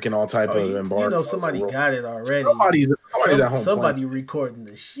 breaking all type of embargoes. You know, somebody got it already. Somebody's at home. Somebody recording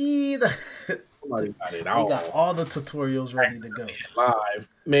the shit. Somebody got it all. They got all the tutorials ready to go. Live.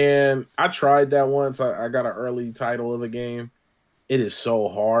 Man, I tried that once. I got an early title of a game. It is so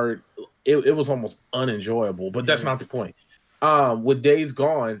hard. It was almost unenjoyable, but that's not the point. With Days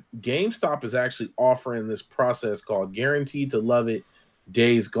Gone, GameStop is actually offering this process called Guaranteed to Love It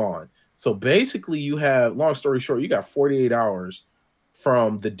Days Gone. So basically you have, long story short, you got 48 hours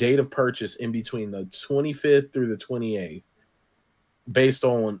from the date of purchase in between the 25th through the 28th based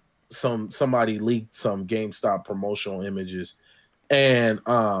on somebody leaked some GameStop promotional images. And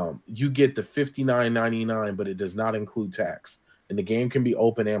you get the $59.99, but it does not include tax. And the game can be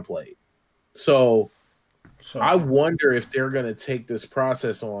open and played. So I wonder if they're going to take this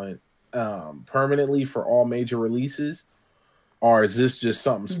process on permanently for all major releases, or is this just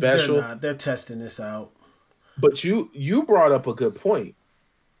something special? They're testing this out. But you brought up a good point.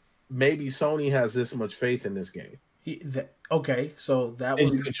 Maybe Sony has this much faith in this game. Okay, so that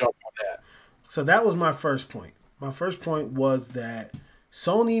was. You can jump on that. So that was my first point. My first point was that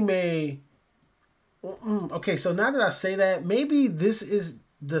Sony may. Okay, so now that I say that, maybe this is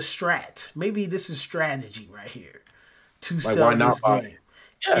the strat. Maybe this is strategy right here to sell this game.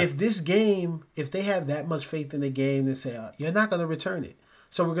 Yeah. If they have that much faith in the game, they say, you're not going to return it.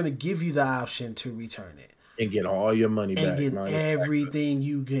 So we're going to give you the option to return it. And get all your money back. And get everything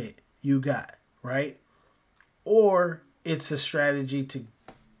you got, right? Or it's a strategy to,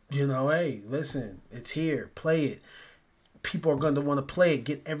 hey, listen, it's here. Play it. People are going to want to play it,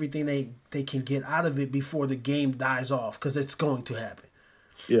 get everything they can get out of it before the game dies off, because it's going to happen.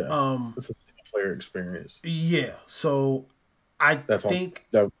 Yeah. It's a single player experience. Yeah. So I think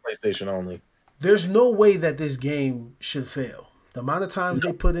that PlayStation only. There's no way that this game should fail. The amount of times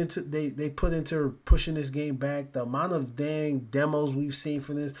they put into pushing this game back, the amount of dang demos we've seen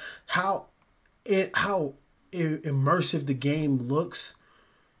for this, how immersive the game looks,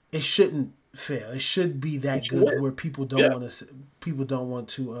 it shouldn't fail. It should be that good where people don't want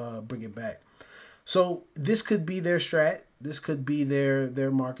to bring it back. So this could be their strat. This could be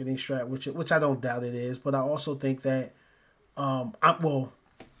their marketing strat, which I don't doubt it is. But I also think that I'm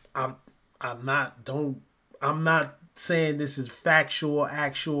not saying this is factual.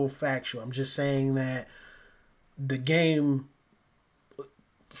 I'm just saying that the game,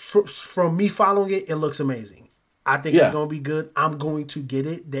 from me following it, it looks amazing. I think it's going to be good. I'm going to get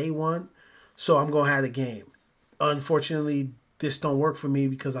it day one, so I'm going to have the game. Unfortunately, this don't work for me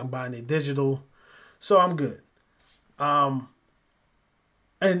because I'm buying it digital, so I'm good. And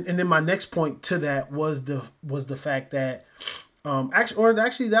then my next point to that was the fact that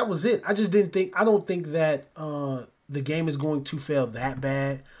actually that was it. I don't think that the game is going to fail that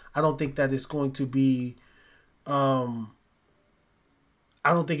bad. I don't think that it's going to be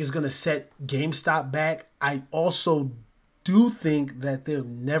I don't think it's going to set GameStop back. I also do think that they're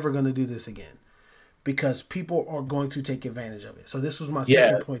never going to do this again because people are going to take advantage of it. So this was my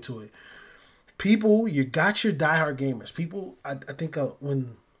second point to it. People, you got your diehard gamers. People, I think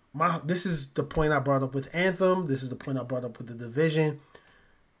this is the point I brought up with Anthem. This is the point I brought up with The Division.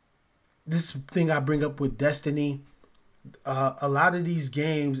 This thing I bring up with Destiny. A lot of these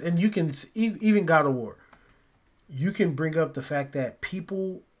games, and you can even God of War. You can bring up the fact that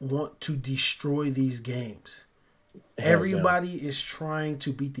people want to destroy these games. Everybody is trying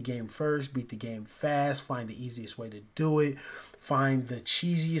to beat the game first, beat the game fast, find the easiest way to do it, find the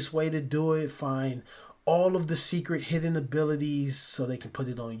cheesiest way to do it, find all of the secret hidden abilities so they can put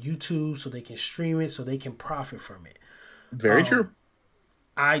it on YouTube, so they can stream it, so they can profit from it. Very true.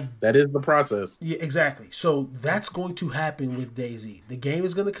 That is the process. Yeah, exactly. So that's going to happen with DayZ. The game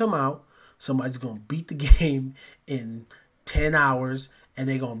is going to come out. Somebody's going to beat the game in 10 hours, and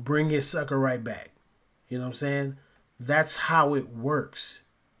they're going to bring his sucker right back. You know what I'm saying? That's how it works.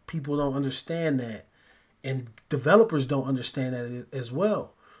 People don't understand that, and developers don't understand that as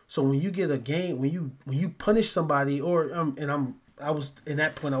well. So when you get a game, when you punish somebody, or I was in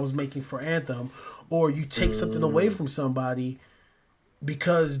that point I was making for Anthem, or you take something away from somebody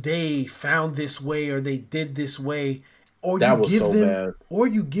because they found this way or they did this way, or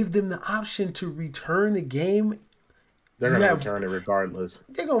you give them the option to return the game. They're gonna return it regardless.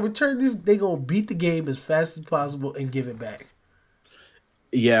 They're gonna return this. They're gonna beat the game as fast as possible and give it back.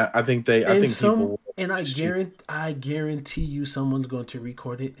 Yeah, I think people. And I guarantee you, someone's going to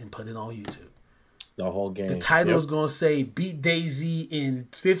record it and put it on YouTube. The whole game. The title is going to say "Beat DayZ in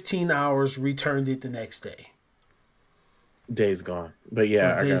 15 hours, returned it the next day." Days gone, but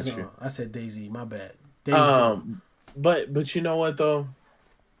yeah, I got you. I said DayZ. My bad. Days gone. But you know what though,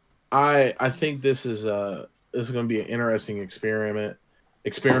 I think this is going to be an interesting experiment,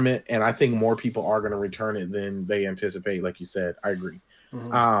 and I think more people are going to return it than they anticipate. Like you said, I agree.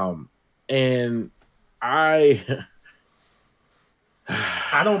 Mm-hmm. And I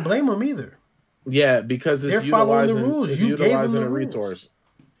don't blame them either. Yeah, because they're following the rules. You gave them the resource.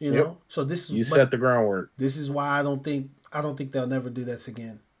 You know, so this is set the groundwork. This is why I don't think they'll never do this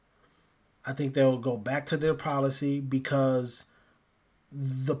again. I think they'll go back to their policy because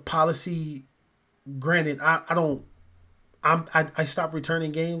the policy. Granted, I stopped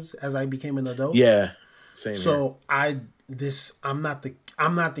returning games as I became an adult. Yeah, same. So here. I'm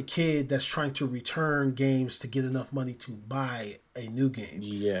not the kid that's trying to return games to get enough money to buy a new game.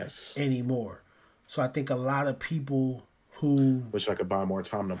 Yes. Anymore. So I think a lot of people who wish I could buy more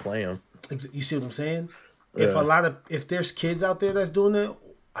time to play them. You see what I'm saying? Yeah. If there's kids out there that's doing that,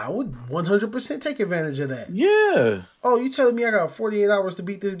 I would 100% take advantage of that. Yeah. Oh, you telling me I got 48 hours to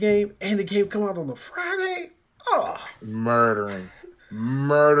beat this game and the game come out on a Friday? Oh. Murdering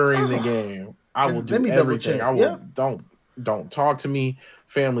the game. I will do everything. I will don't talk to me.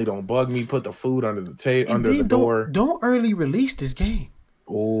 Family don't bug me. Put the food under the door. Don't early release this game.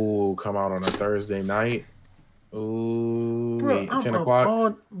 Oh, come out on a Thursday night. Ooh, 10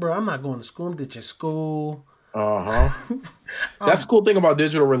 o'clock. Bro, I'm not going to school. I'm ditching school. That's the cool thing about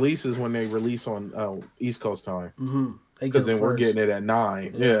digital releases when they release on East Coast time. Because then we're getting it at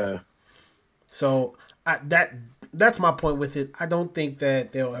 9. Yeah. So that's my point with it. I don't think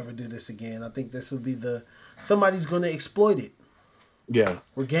that they'll ever do this again. I think this will be somebody's going to exploit it. Yeah.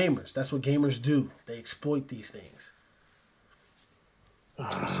 We're gamers. That's what gamers do. They exploit these things.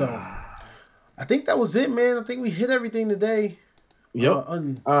 So I think that was it, man. I think we hit everything today. Yep.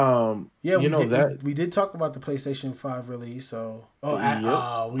 We did talk about the PlayStation 5 release. So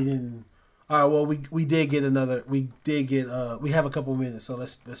we didn't. All right. Well, we did get another. We have a couple minutes. So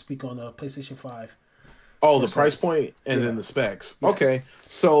let's speak on the PlayStation 5. Oh, the price point and then the specs. Yes. Okay.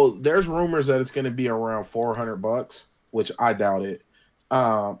 So there's rumors that it's going to be around $400, which I doubt it.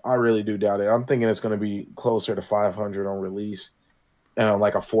 I really do doubt it. I'm thinking it's going to be closer to $500 on release,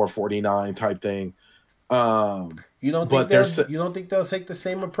 like a $449 type thing. You don't think they'll take the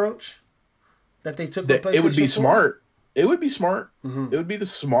same approach that they took with PlayStation 4? It would be smart. It would be smart. Mm-hmm. It would be the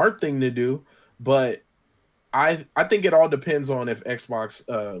smart thing to do. But I think it all depends on if Xbox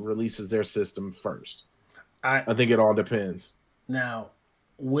releases their system first. I think it all depends. Now,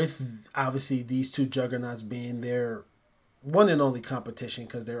 with obviously these two juggernauts being their one and only competition,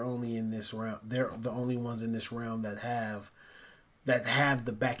 because they're only in this round. They're the only ones in this round that have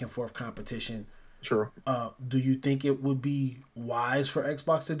the back and forth competition. True. Do you think it would be wise for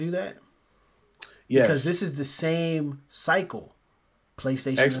Xbox to do that? Yes. Because this is the same cycle.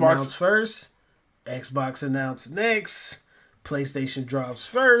 PlayStation announced first, Xbox announced next, PlayStation drops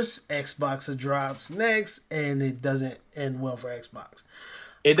first, Xbox drops next, and it doesn't end well for Xbox.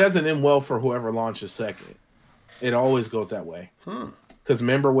 It doesn't end well for whoever launches second. It always goes that way. Because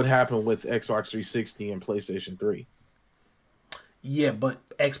remember what happened with Xbox 360 and PlayStation 3. Yeah, but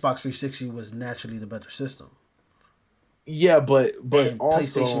Xbox 360 was naturally the better system. Yeah, but and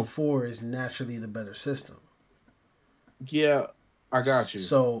also PlayStation 4 is naturally the better system. Yeah, I got you.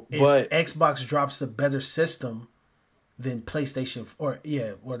 So if Xbox drops the better system than PlayStation, or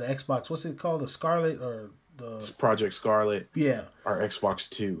the Xbox, what's it called, the Scarlet or the Project Scarlet? Yeah, or Xbox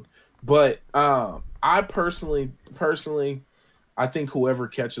 2. But I personally, I think whoever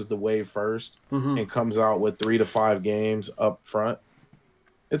catches the wave first and comes out with 3 to 5 games up front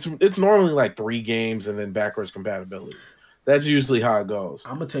It's normally like 3 games and then backwards compatibility. That's usually how it goes.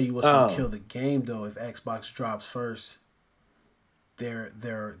 I'm gonna tell you what's gonna kill the game though. If Xbox drops first, their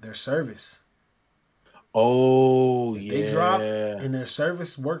service. Oh, if they drop and their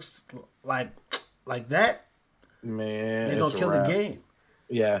service works like that, man, they're gonna kill the game.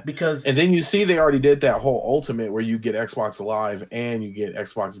 Yeah, because and then you see they already did that whole Ultimate where you get Xbox Live and you get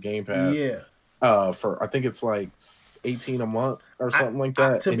Xbox Game Pass. Yeah, for I think it's like $18 a month or something like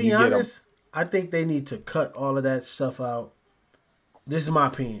that. To be honest, I think they need to cut all of that stuff out. This is my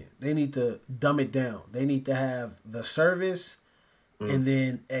opinion. They need to dumb it down. They need to have the service and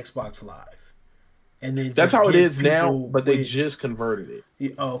then Xbox Live, and then that's how it is now. But they just converted it.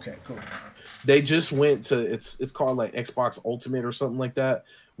 Yeah, oh, okay, cool. They just went to it's called like Xbox Ultimate or something like that,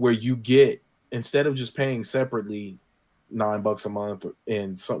 where you get, instead of just paying separately $9 a month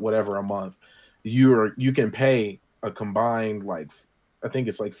and whatever a month, you can pay a combined, like I think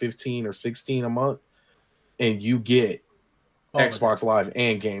it's like 15 or 16 a month, and you get Xbox Live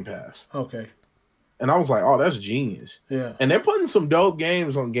and Game Pass. Okay. And I was like, oh, that's genius. Yeah. And they're putting some dope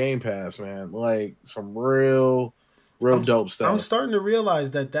games on Game Pass, man. Like some real dope stuff. I'm starting to realize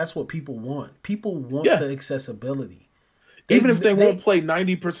that that's what people want. People want the accessibility. Even if they won't play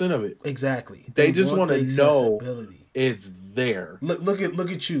 90% of it. Exactly. They just want to know it's there. Look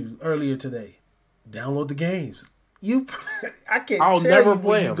at you earlier today. Download the games. I'll never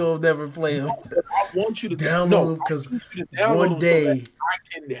play them. Go never play them. I want you to download them because one day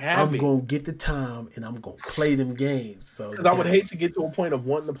I'm gonna get the time and I'm gonna play them games. So because I would hate to get to a point of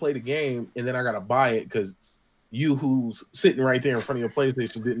wanting to play the game and then I gotta buy it because you who's sitting right there in front of your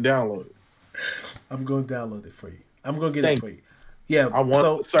PlayStation didn't download it. I'm gonna download it for you. I'm gonna get it for you. Yeah, I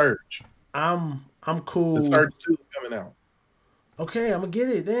want the Surge. I'm cool. The Surge 2 is coming out. Okay, I'm gonna get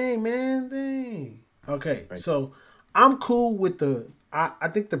it. Dang, man, dang. Okay, so I'm cool with the. I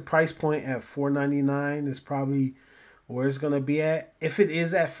think the price point at $4.99 is probably where it's gonna be at. If it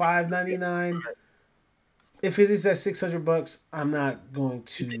is at $5.99, if it is at $600, I'm not going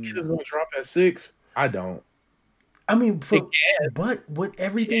to. You think it is gonna drop at $6? I don't. I mean, but with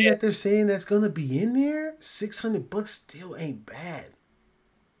everything that they're saying that's gonna be in there, $600 still ain't bad.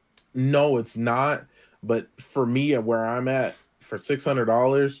 No, it's not. But for me, at where I'm at, for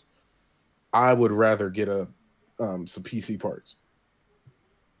 $600, I would rather get some PC parts.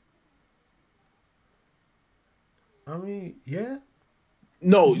 I mean, yeah.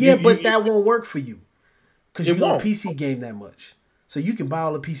 No, but that won't work for you because you don't PC game that much. So you can buy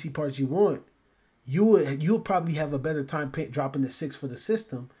all the PC parts you want. You'll probably have a better time dropping the $6 for the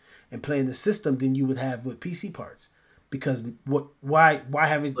system and playing the system than you would have with PC parts. Because why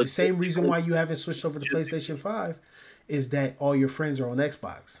haven't the same reason why you haven't switched over to PlayStation 5 is that all your friends are on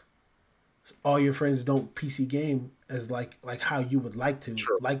Xbox. All your friends don't PC game as like how you would like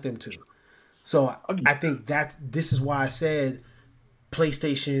them to. So I think this is why I said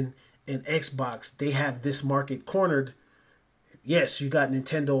PlayStation and Xbox, they have this market cornered. Yes, you got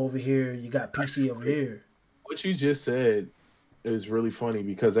Nintendo over here, you got PC over here. What you just said is really funny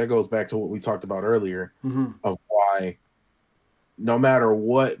because that goes back to what we talked about earlier of why no matter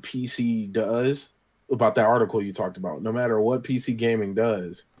what PC does, about that article you talked about, no matter what PC gaming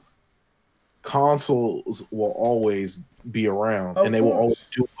does, consoles will always be around and they will always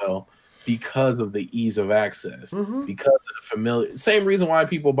do well because of the ease of access, because of the familiar. Same reason why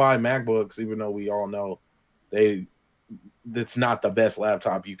people buy MacBooks, even though we all know that's not the best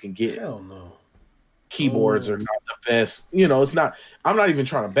laptop you can get. Hell no. Keyboards are not the best. You know, it's not. I'm not even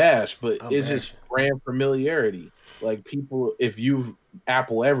trying to bash, but it's just brand familiarity. Like people, if you've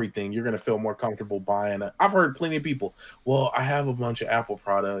Apple everything, you're gonna feel more comfortable buying it. I've heard plenty of people. Well, I have a bunch of Apple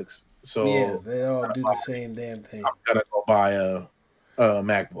products, so yeah, they all do the same damn thing. I'm gonna go buy a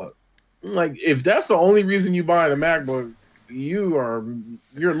MacBook. Like if that's the only reason you buy a MacBook, you're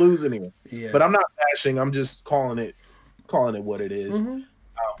losing it. Yeah. But I'm not bashing. I'm just calling it what it is.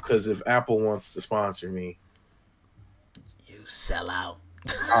 Because if Apple wants to sponsor me, you sell out.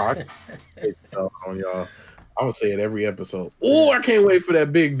 I sell on y'all. I'm gonna say it every episode. Oh, I can't wait for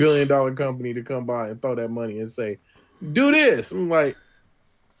that big $1 billion company to come by and throw that money and say, "Do this." I'm like,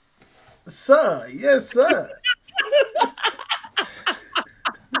 "Sir, yes, sir."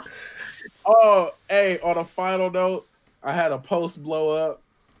 Oh, hey, on a final note, I had a post blow up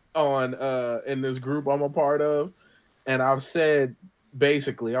on in this group I'm a part of, and I've said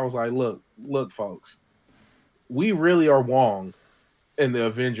basically, I was like, look, folks, we really are Wong in the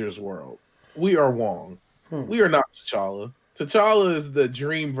Avengers world. We are Wong. We are not T'Challa. T'Challa is the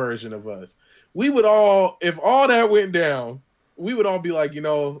dream version of us. We would all, if all that went down, we would all be like,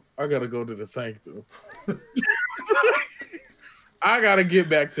 I gotta go to the sanctum. I gotta get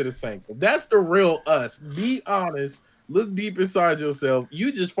back to the Sanko. That's the real us. Be honest. Look deep inside yourself.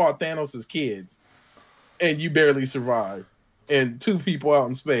 You just fought Thanos' kids, and you barely survived. And 2 people out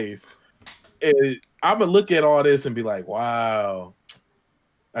in space. And I'm gonna look at all this and be like, "Wow,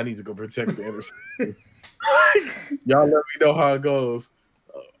 I need to go protect the inner city." Y'all let me know how it goes.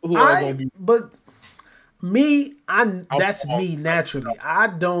 Who am I gonna be? But me, that's me naturally.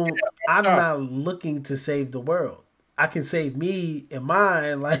 I'm not looking to save the world. I can save me and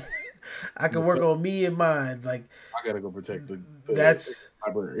mine. Like I can work on me and mine. Like I gotta go protect the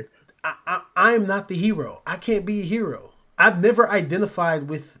library. I'm not the hero. I can't be a hero. I've never identified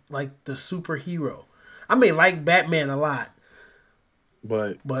with like the superhero. I may like Batman a lot,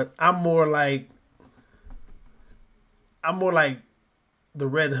 but I'm more like the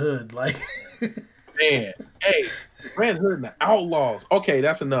Red Hood. Like man, hey, Red Hood and the Outlaws. Okay,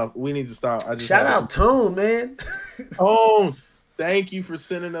 that's enough. We need to stop. Shout out Tone, man. Tone, thank you for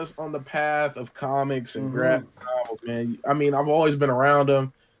sending us on the path of comics and graphic novels, man. I mean, I've always been around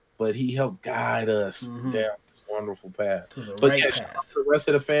him, but he helped guide us down this wonderful path. But yeah, shout out to the rest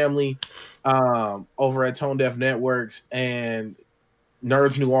of the family over at Tone Def Networks, and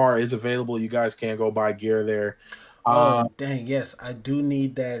Nerds Noir is available. You guys can go buy gear there. Dang, yes, I do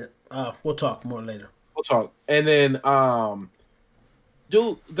need that. We'll talk more later. We'll talk. And then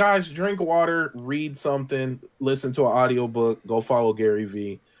guys, drink water, read something, listen to an audiobook, go follow Gary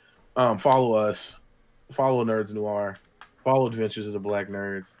V. Follow us, follow Nerds Noir, follow Adventures of the Black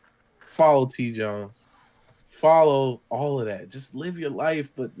Nerds, follow XTJones, follow all of that. Just live your life,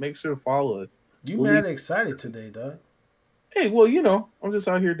 but make sure to follow us. You mad excited today, dog? Hey, well, you know, I'm just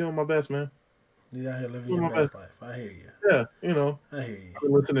out here doing my best, man. You out here living your best life. I hear you. Yeah, you know. I hear you. I've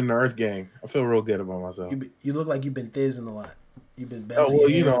been listening to Earth Gang. I feel real good about myself. You look like you've been thizzing a lot. You've been bouncing. Oh, well,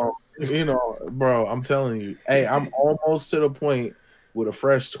 you know, bro, I'm telling you. Hey, I'm almost to the point with a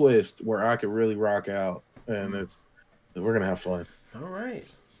fresh twist where I could really rock out, and we're gonna have fun. All right.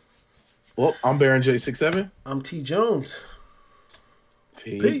 Well, I'm BaronJ67. I'm XTJones.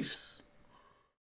 Peace.